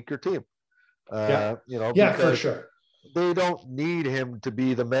on a weaker team. For sure. They don't need him to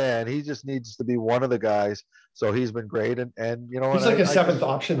be the man. He just needs to be one of the guys. So he's been great, and he's like a 7th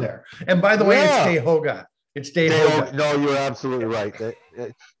option there. And by the way, it's Tehoka. It's Dave Hogan. No, you're absolutely right.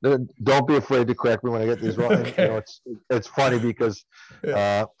 Don't be afraid to correct me when I get these wrong. Okay. It's funny because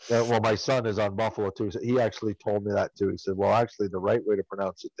my son is on Buffalo too. So he actually told me that too. He said, "Well, actually, the right way to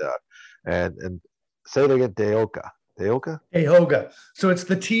pronounce it, Dad, and say it again, Tehoka." Dehoga. So it's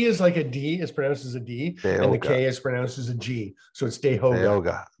the T is like a D, is pronounced as a D, Dehoga. and the K is pronounced as a G. So it's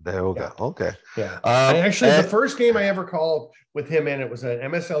Dehoga. Dehoga. Yeah. Okay. Yeah. I actually, the first game I ever called with him in, it was an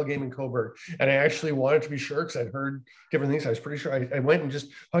MSL game in Coburg. And I actually wanted to be sure because I'd heard different things. I was pretty sure I went and just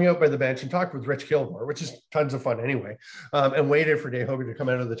hung out by the bench and talked with Rich Kilgore, which is tons of fun anyway, and waited for Dehoga to come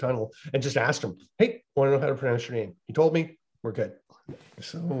out of the tunnel and just asked him, hey, want to know how to pronounce your name? He told me, we're good.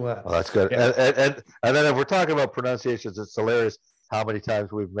 So well, that's good. Yeah. And then if we're talking about pronunciations, it's hilarious how many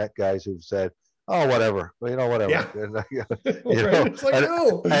times we've met guys who've said, oh, whatever, whatever. Yeah. It's like,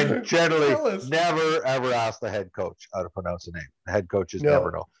 no. And generally never ever ask the head coach how to pronounce a name. The head coaches never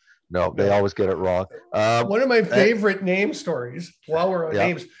know. No, they always get it wrong. One of my favorite name stories, while we're on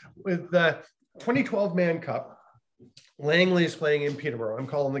names, with the 2012 Mann Cup, Langley is playing in Peterborough. I'm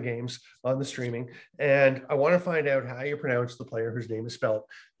calling the games on the streaming, and I want to find out how you pronounce the player whose name is spelled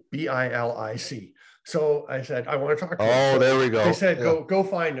Bilic. So I said, I want to talk to him. Oh, there we go. They said, go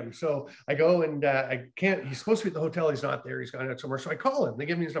find him. So I go and I can't, he's supposed to be at the hotel. He's not there. He's gone out somewhere. So I call him. They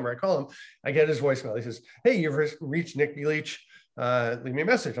give me his number. I call him. I get his voicemail. He says, hey, you've reached Nick Bilic. Leave me a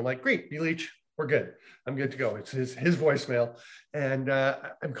message. I'm like, great, Bilic, we're good. I'm good to go. It's his voicemail. And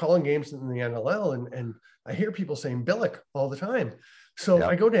I'm calling games in the NLL and I hear people saying Bilic all the time. So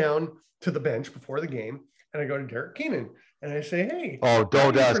I go down to the bench before the game and I go to Derek Keenan and I say, hey. Oh,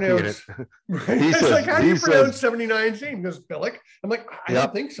 don't ask Keenan. He says, like, how do you pronounce 79's name? He goes, Bilic. I'm like, I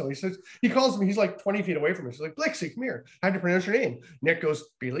don't think so. He says, he calls me. He's like 20 feet away from me. He's like, Blixie, come here. How do you pronounce your name? Nick goes,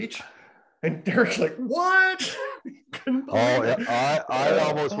 Bilic. And Derek's like, what? I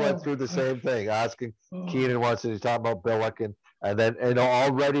almost went through the same thing, asking Keenan once, and he's talking about Bilic, and then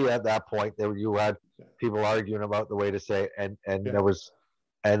already at that point you had people arguing about the way to say it, and there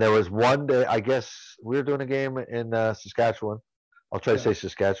was one day, I guess we were doing a game in Saskatchewan. I'll try to say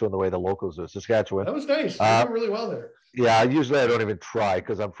Saskatchewan the way the locals do. Saskatchewan. That was nice. You did really well there. Yeah, usually I don't even try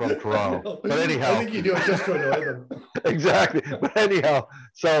because I'm from Toronto. But anyhow, I think you do it just to annoy them. Exactly. But anyhow,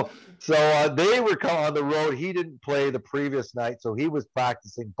 so they were on the road. He didn't play the previous night, so he was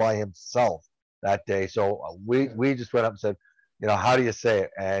practicing by himself that day. So we just went up and said, how do you say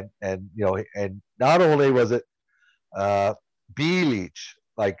it? And not only was it Bilic,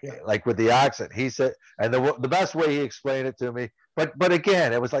 like with the accent, he said, and the best way he explained it to me. But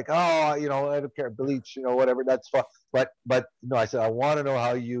again, it was like, I don't care, Bilic, whatever, that's fine. But no, I said, I want to know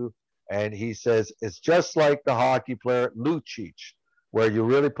how you, and he says, it's just like the hockey player Lucic, where you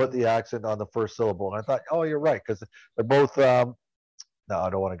really put the accent on the first syllable. And I thought, oh, you're right, because they're both, no, I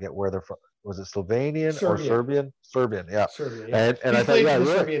don't want to get where they're from. Was it Slovenian or Serbian? Serbian, yeah. Serbian, yeah. And I thought, the really.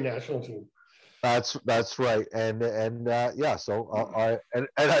 Serbian national team. That's right. And so I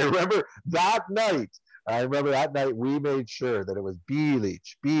remember that night. We made sure that it was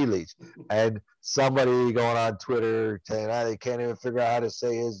Bilic, and somebody going on Twitter saying they can't even figure out how to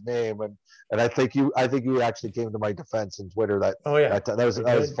say his name, and I think you actually came to my defense in Twitter that was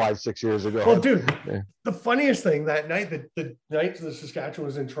 5-6 years ago. Well, dude, the funniest thing that night, the night the Saskatchewan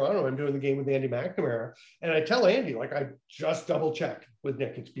was in Toronto, I'm doing the game with Andy McNamara, and I tell Andy, like, I just double checked with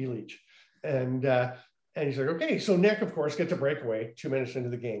Nick, it's Bilic, and he's like, okay. So Nick, of course, gets a breakaway 2 minutes into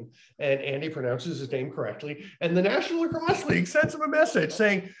the game, and Andy pronounces his name correctly. And the National Lacrosse League sends him a message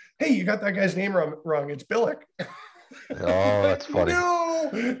saying, hey, you got that guy's name wrong. It's Bilic. Oh, that's funny.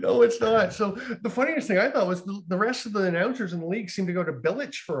 No, it's not. So the funniest thing I thought was the rest of the announcers in the league seemed to go to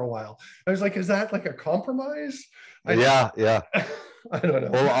Bilic for a while. I was like, is that like a compromise? Yeah. I don't know.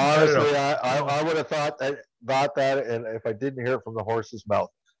 Well, honestly, I would have thought that, and if I didn't hear it from the horse's mouth.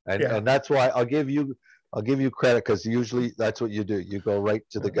 And that's why I'll give you credit, because usually that's what you do. You go right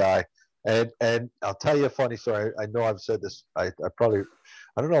to the guy. And I'll tell you a funny story. I know I've said this. I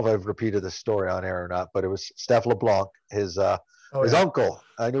don't know if I've repeated this story on air or not, but it was Steph LeBlanc, his uncle.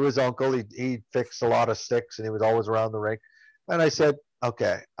 I knew his uncle. He fixed a lot of sticks, and he was always around the rink. And I said,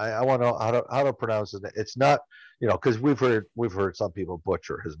 okay, I want to know how to pronounce his name. It's not, because we've heard some people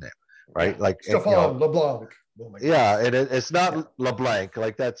butcher his name, right? Like Stephane LeBlanc. Oh, and it's not LeBlanc,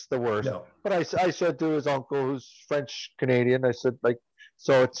 like that's the worst. No. But I said to his uncle, who's French Canadian, I said, like,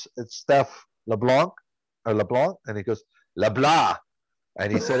 so it's Steph LeBlanc, and he goes LeBlanc,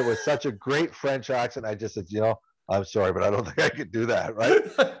 and he said it with such a great French accent. I just said, I'm sorry, but I don't think I could do that, right?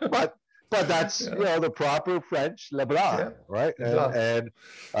 But that's the proper French LeBlanc, right? And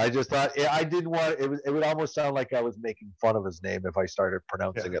I just thought I didn't want it. It would almost sound like I was making fun of his name if I started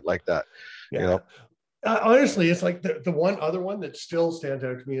pronouncing it like that. Honestly, it's like the one other one that still stands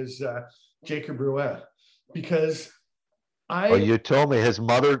out to me is Jacob Rouet, because Oh, you told me his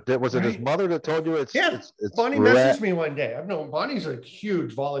mother. Was it his Right. mother that told you it's Yeah. it's Bonnie roulette? messaged me one day. I've known Bonnie's a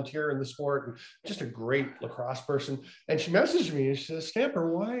huge volunteer in the sport and just a great lacrosse person. And she messaged me and she says,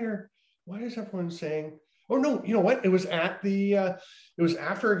 Stamper, why is everyone saying, oh no, you know what? It was it was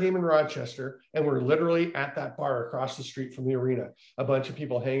after a game in Rochester, and we're literally at that bar across the street from the arena, a bunch of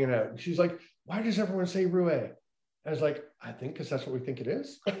people hanging out. And she's like, why does everyone say Rouet? I was like, I think because that's what we think it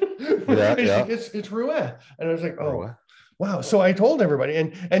is. Yeah, She's yeah. like, it's Rouet. And I was like, oh, Roulette. wow. So I told everybody,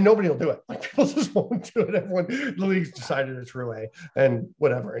 and nobody will do it. Like people just won't do it. Everyone, the league's decided it's Rouet and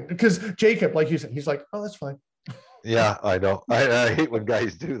whatever. And because Jacob, like you said, he's like, oh, that's fine. Yeah, I know. I hate when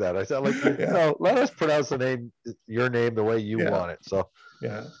guys do that. I said, like, Yeah. let us pronounce your name the way you Yeah. want it. So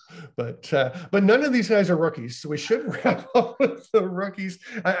Yeah, but none of these guys are rookies, so we should wrap up with the rookies.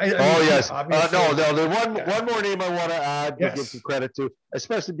 I mean, yes, obviously, no. One more name I want to add. We'll give some yes. credit to,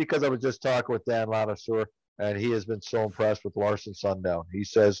 especially because I was just talking with Dan Lanasseur, and he has been so impressed with Larson Sundown. He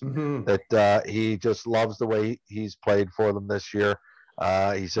says Mhm. that he just loves the way he's played for them this year.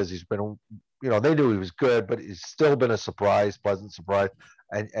 He says he's been, they knew he was good, but he's still been a pleasant surprise.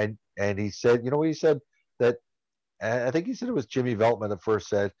 And he said, he said that, and I think he said it was Jimmy Veltman that first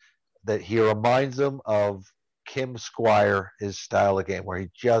said that he reminds him of Kim Squire, his style of game, where he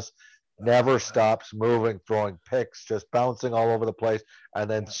just never stops moving, throwing picks, just bouncing all over the place, and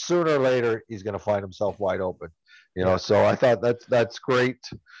then sooner or later he's going to find himself wide open. So I thought that's great.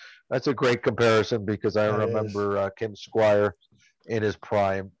 That's a great comparison because I remember Kim Squire in his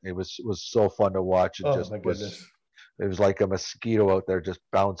prime. It was so fun to watch. It Oh just my goodness. it was like a mosquito out there just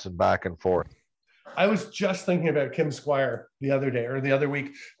bouncing back and forth. I was just thinking about Kim Squire the other day or the other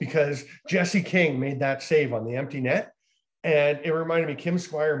week because Jesse King made that save on the empty net. And it reminded me, Kim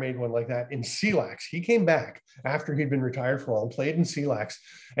Squire made one like that in CLAX. He came back after he'd been retired for a while and played in CLAX,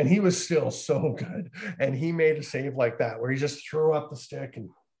 and he was still so good. And he made a save like that where he just threw up the stick.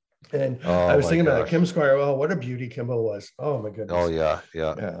 And I was thinking about it, Kim Squire. Oh, what a beauty Kimbo was. Oh my goodness. Oh yeah.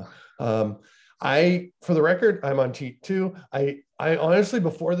 For the record, I'm on Teat too. I honestly,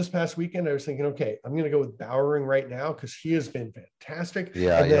 before this past weekend, I was thinking, okay, I'm going to go with Bowering right now because he has been fantastic.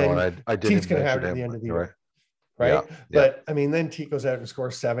 Yeah, and then I didn't Teat's going to have it at the end of the year. Right. But I mean, then Teat goes out and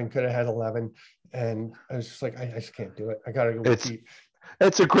scores 7, could have had 11. And I was just like, I just can't do it. I got to go with Teat.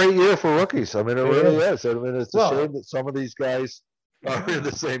 It's a great year for rookies. I mean, it really is. I mean, it's a shame that some of these guys are in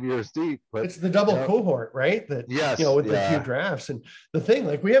the same year as Teat. But it's the double cohort, right? That, with the few drafts. And the thing,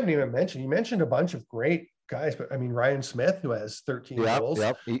 like we haven't even mentioned, you mentioned a bunch of great guys, but I mean, Ryan Smith, who has 13 goals.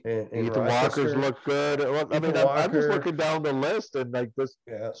 Yep. Ethan Walker's looked good. I mean, I'm just looking down the list and like this,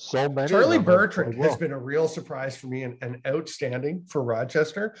 so many. Charlie Bertrand has been a real surprise for me and outstanding for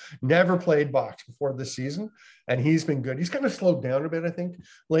Rochester. Never played box before this season, and he's been good. He's kind of slowed down a bit, I think,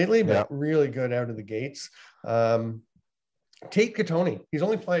 lately, but really good out of the gates. Tate Katoni, he's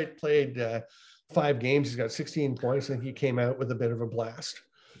only played 5 games. He's got 16 points, and he came out with a bit of a blast.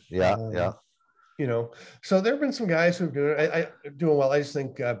 So there have been some guys who've doing well. I just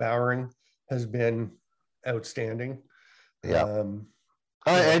think Bowering has been outstanding. And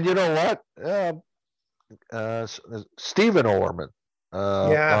you know what? Stephen Orman.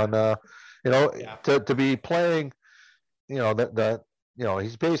 To be playing,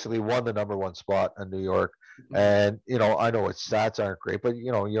 he's basically won the number 1 spot in New York. And I know its stats aren't great, but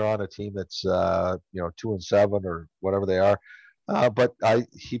you're on a team that's 2-7 or whatever they are. But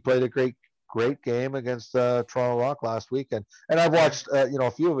he played a great game against Toronto Rock last weekend, and I've watched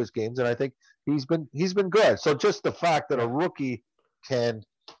a few of his games, and I think he's been good. So just the fact that a rookie can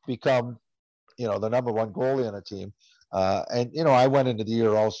become the number 1 goalie on a team, and I went into the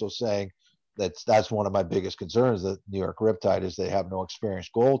year also saying that's one of my biggest concerns that New York Riptide is they have no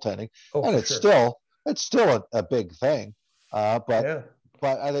experienced goaltending, and it's still a big thing, but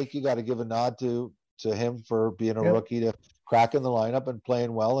I think you got to give a nod to him for being a rookie, to cracking the lineup and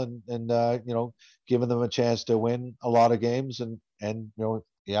playing well, and giving them a chance to win a lot of games, and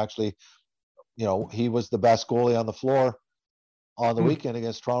he actually he was the best goalie on the floor on the weekend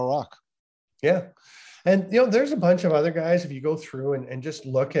against Toronto Rock. And there's a bunch of other guys, if you go through and just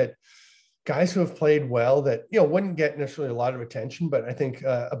look at guys who have played well that wouldn't get necessarily a lot of attention, but I think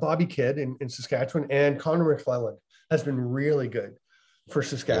Bobby Kidd in Saskatchewan and Connor McClellan has been really good for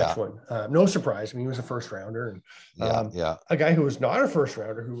Saskatchewan. No surprise. I mean, he was a first rounder. And a guy who was not a first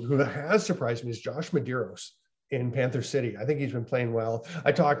rounder who has surprised me is Josh Medeiros in Panther City. I think he's been playing well.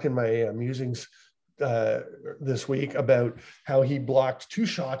 I talked in my musings this week about how he blocked 2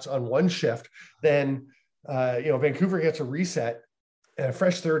 shots on 1 shift. Then, Vancouver gets a reset and a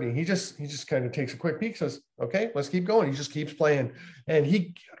fresh 30. He just kind of takes a quick peek, says, okay, let's keep going. He just keeps playing. And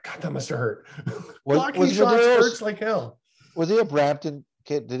God, that must have hurt. Blocking shots hurts like hell. Was he a Brampton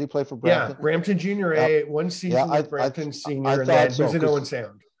kid? Did he play for Brampton? Yeah, Brampton Junior A, one season with Brampton Senior, and then he was in Owen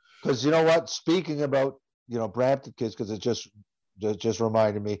Sound. Because you know what? Speaking about Brampton kids, because it just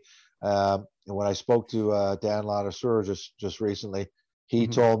reminded me. When I spoke to Dan Ladouceur just recently, he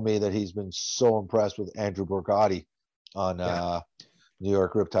told me that he's been so impressed with Andrew Borgatti on New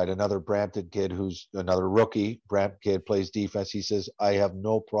York Riptide, another Brampton kid who's another rookie. Brampton kid plays defense. He says, I have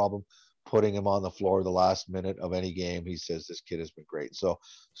no problem putting him on the floor the last minute of any game. He says this kid has been great. So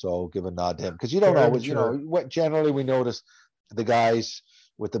give a nod to him, because you don't always, what generally we notice the guys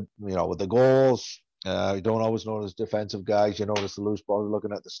with the goals. You don't always notice defensive guys. You notice the loose ball,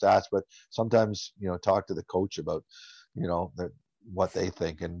 looking at the stats, but sometimes talk to the coach about what they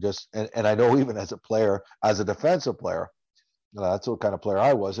think, and I know even as a player, as a defensive player, that's what kind of player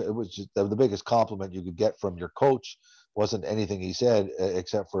I was. It was just the biggest compliment you could get from your coach wasn't anything he said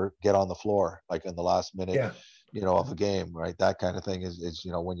except for get on the floor, like in the last minute, of a game, right? That kind of thing is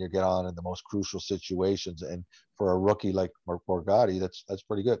when you get on in the most crucial situations, and for a rookie like Borgatti, that's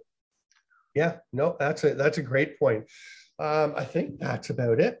pretty good. Yeah, no, that's a great point. I think that's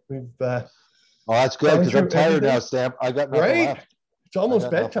about it. We've that's good, because I'm tired now, Stamp. I got nothing left. It's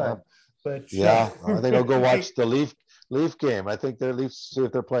almost bedtime. But yeah, I think I'll go watch the Leaf game. I think they're Leafs, see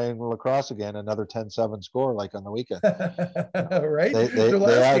if they're playing lacrosse again, another 10-7 score like on the weekend. Right? Their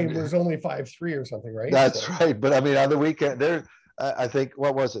last game was only 5-3 or something, right? That's right. But I mean, on the weekend, I think,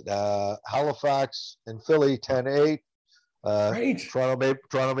 what was it? Halifax and Philly 10-8. Right.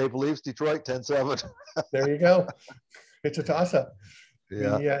 Toronto Maple Leafs, Detroit 10-7. There you go. It's a toss-up.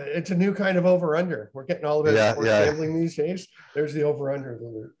 Yeah, it's a new kind of over-under. We're getting all about gambling these days. There's the over-under,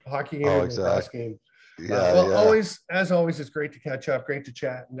 the hockey game, and the lacrosse game. Always, it's great to catch up, great to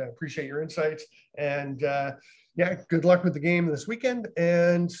chat, and I appreciate your insights. And good luck with the game this weekend,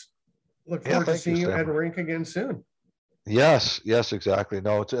 and look forward to seeing you at the rink again soon. Yes, exactly.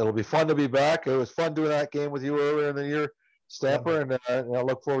 No, it'll be fun to be back. It was fun doing that game with you earlier in the year, Stamper, and I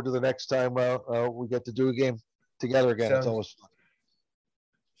look forward to the next time we get to do a game together again. It's always fun.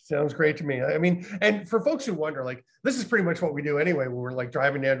 Sounds great to me. I mean, and for folks who wonder, like, this is pretty much what we do anyway when we're like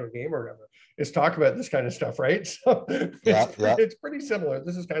driving down to a game or whatever, is talk about this kind of stuff, right? So it's pretty similar.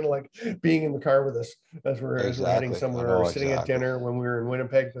 This is kind of like being in the car with us as we're heading somewhere, or sitting at dinner when we were in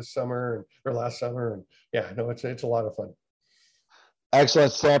Winnipeg this summer or last summer. And it's a lot of fun.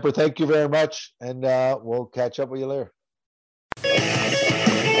 Excellent, Stamper. Thank you very much, and we'll catch up with you later.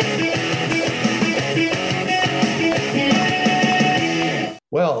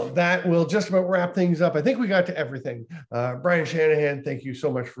 Well, that will just about wrap things up. I think we got to everything. Brian Shanahan, thank you so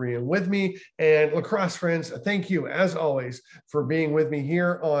much for being with me. And lacrosse friends, thank you, as always, for being with me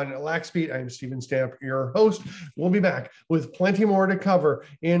here on Lax Beat. I'm Steven Stamp, your host. We'll be back with plenty more to cover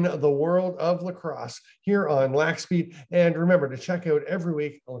in the world of lacrosse here on Lax Beat. And remember to check out every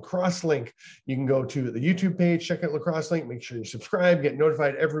week a Lacrosse Link. You can go to the YouTube page, check out Lacrosse Link, make sure you subscribe, get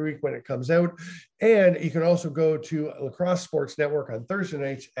notified every week when it comes out. And you can also go to Lacrosse Sports Network on Thursday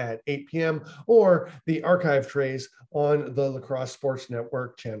nights at 8 p.m. or the archive trays on the Lacrosse Sports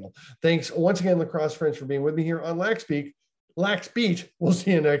Network channel. Thanks once again, lacrosse friends, for being with me here on Lax Beat. We'll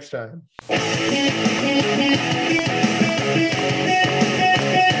see you next time.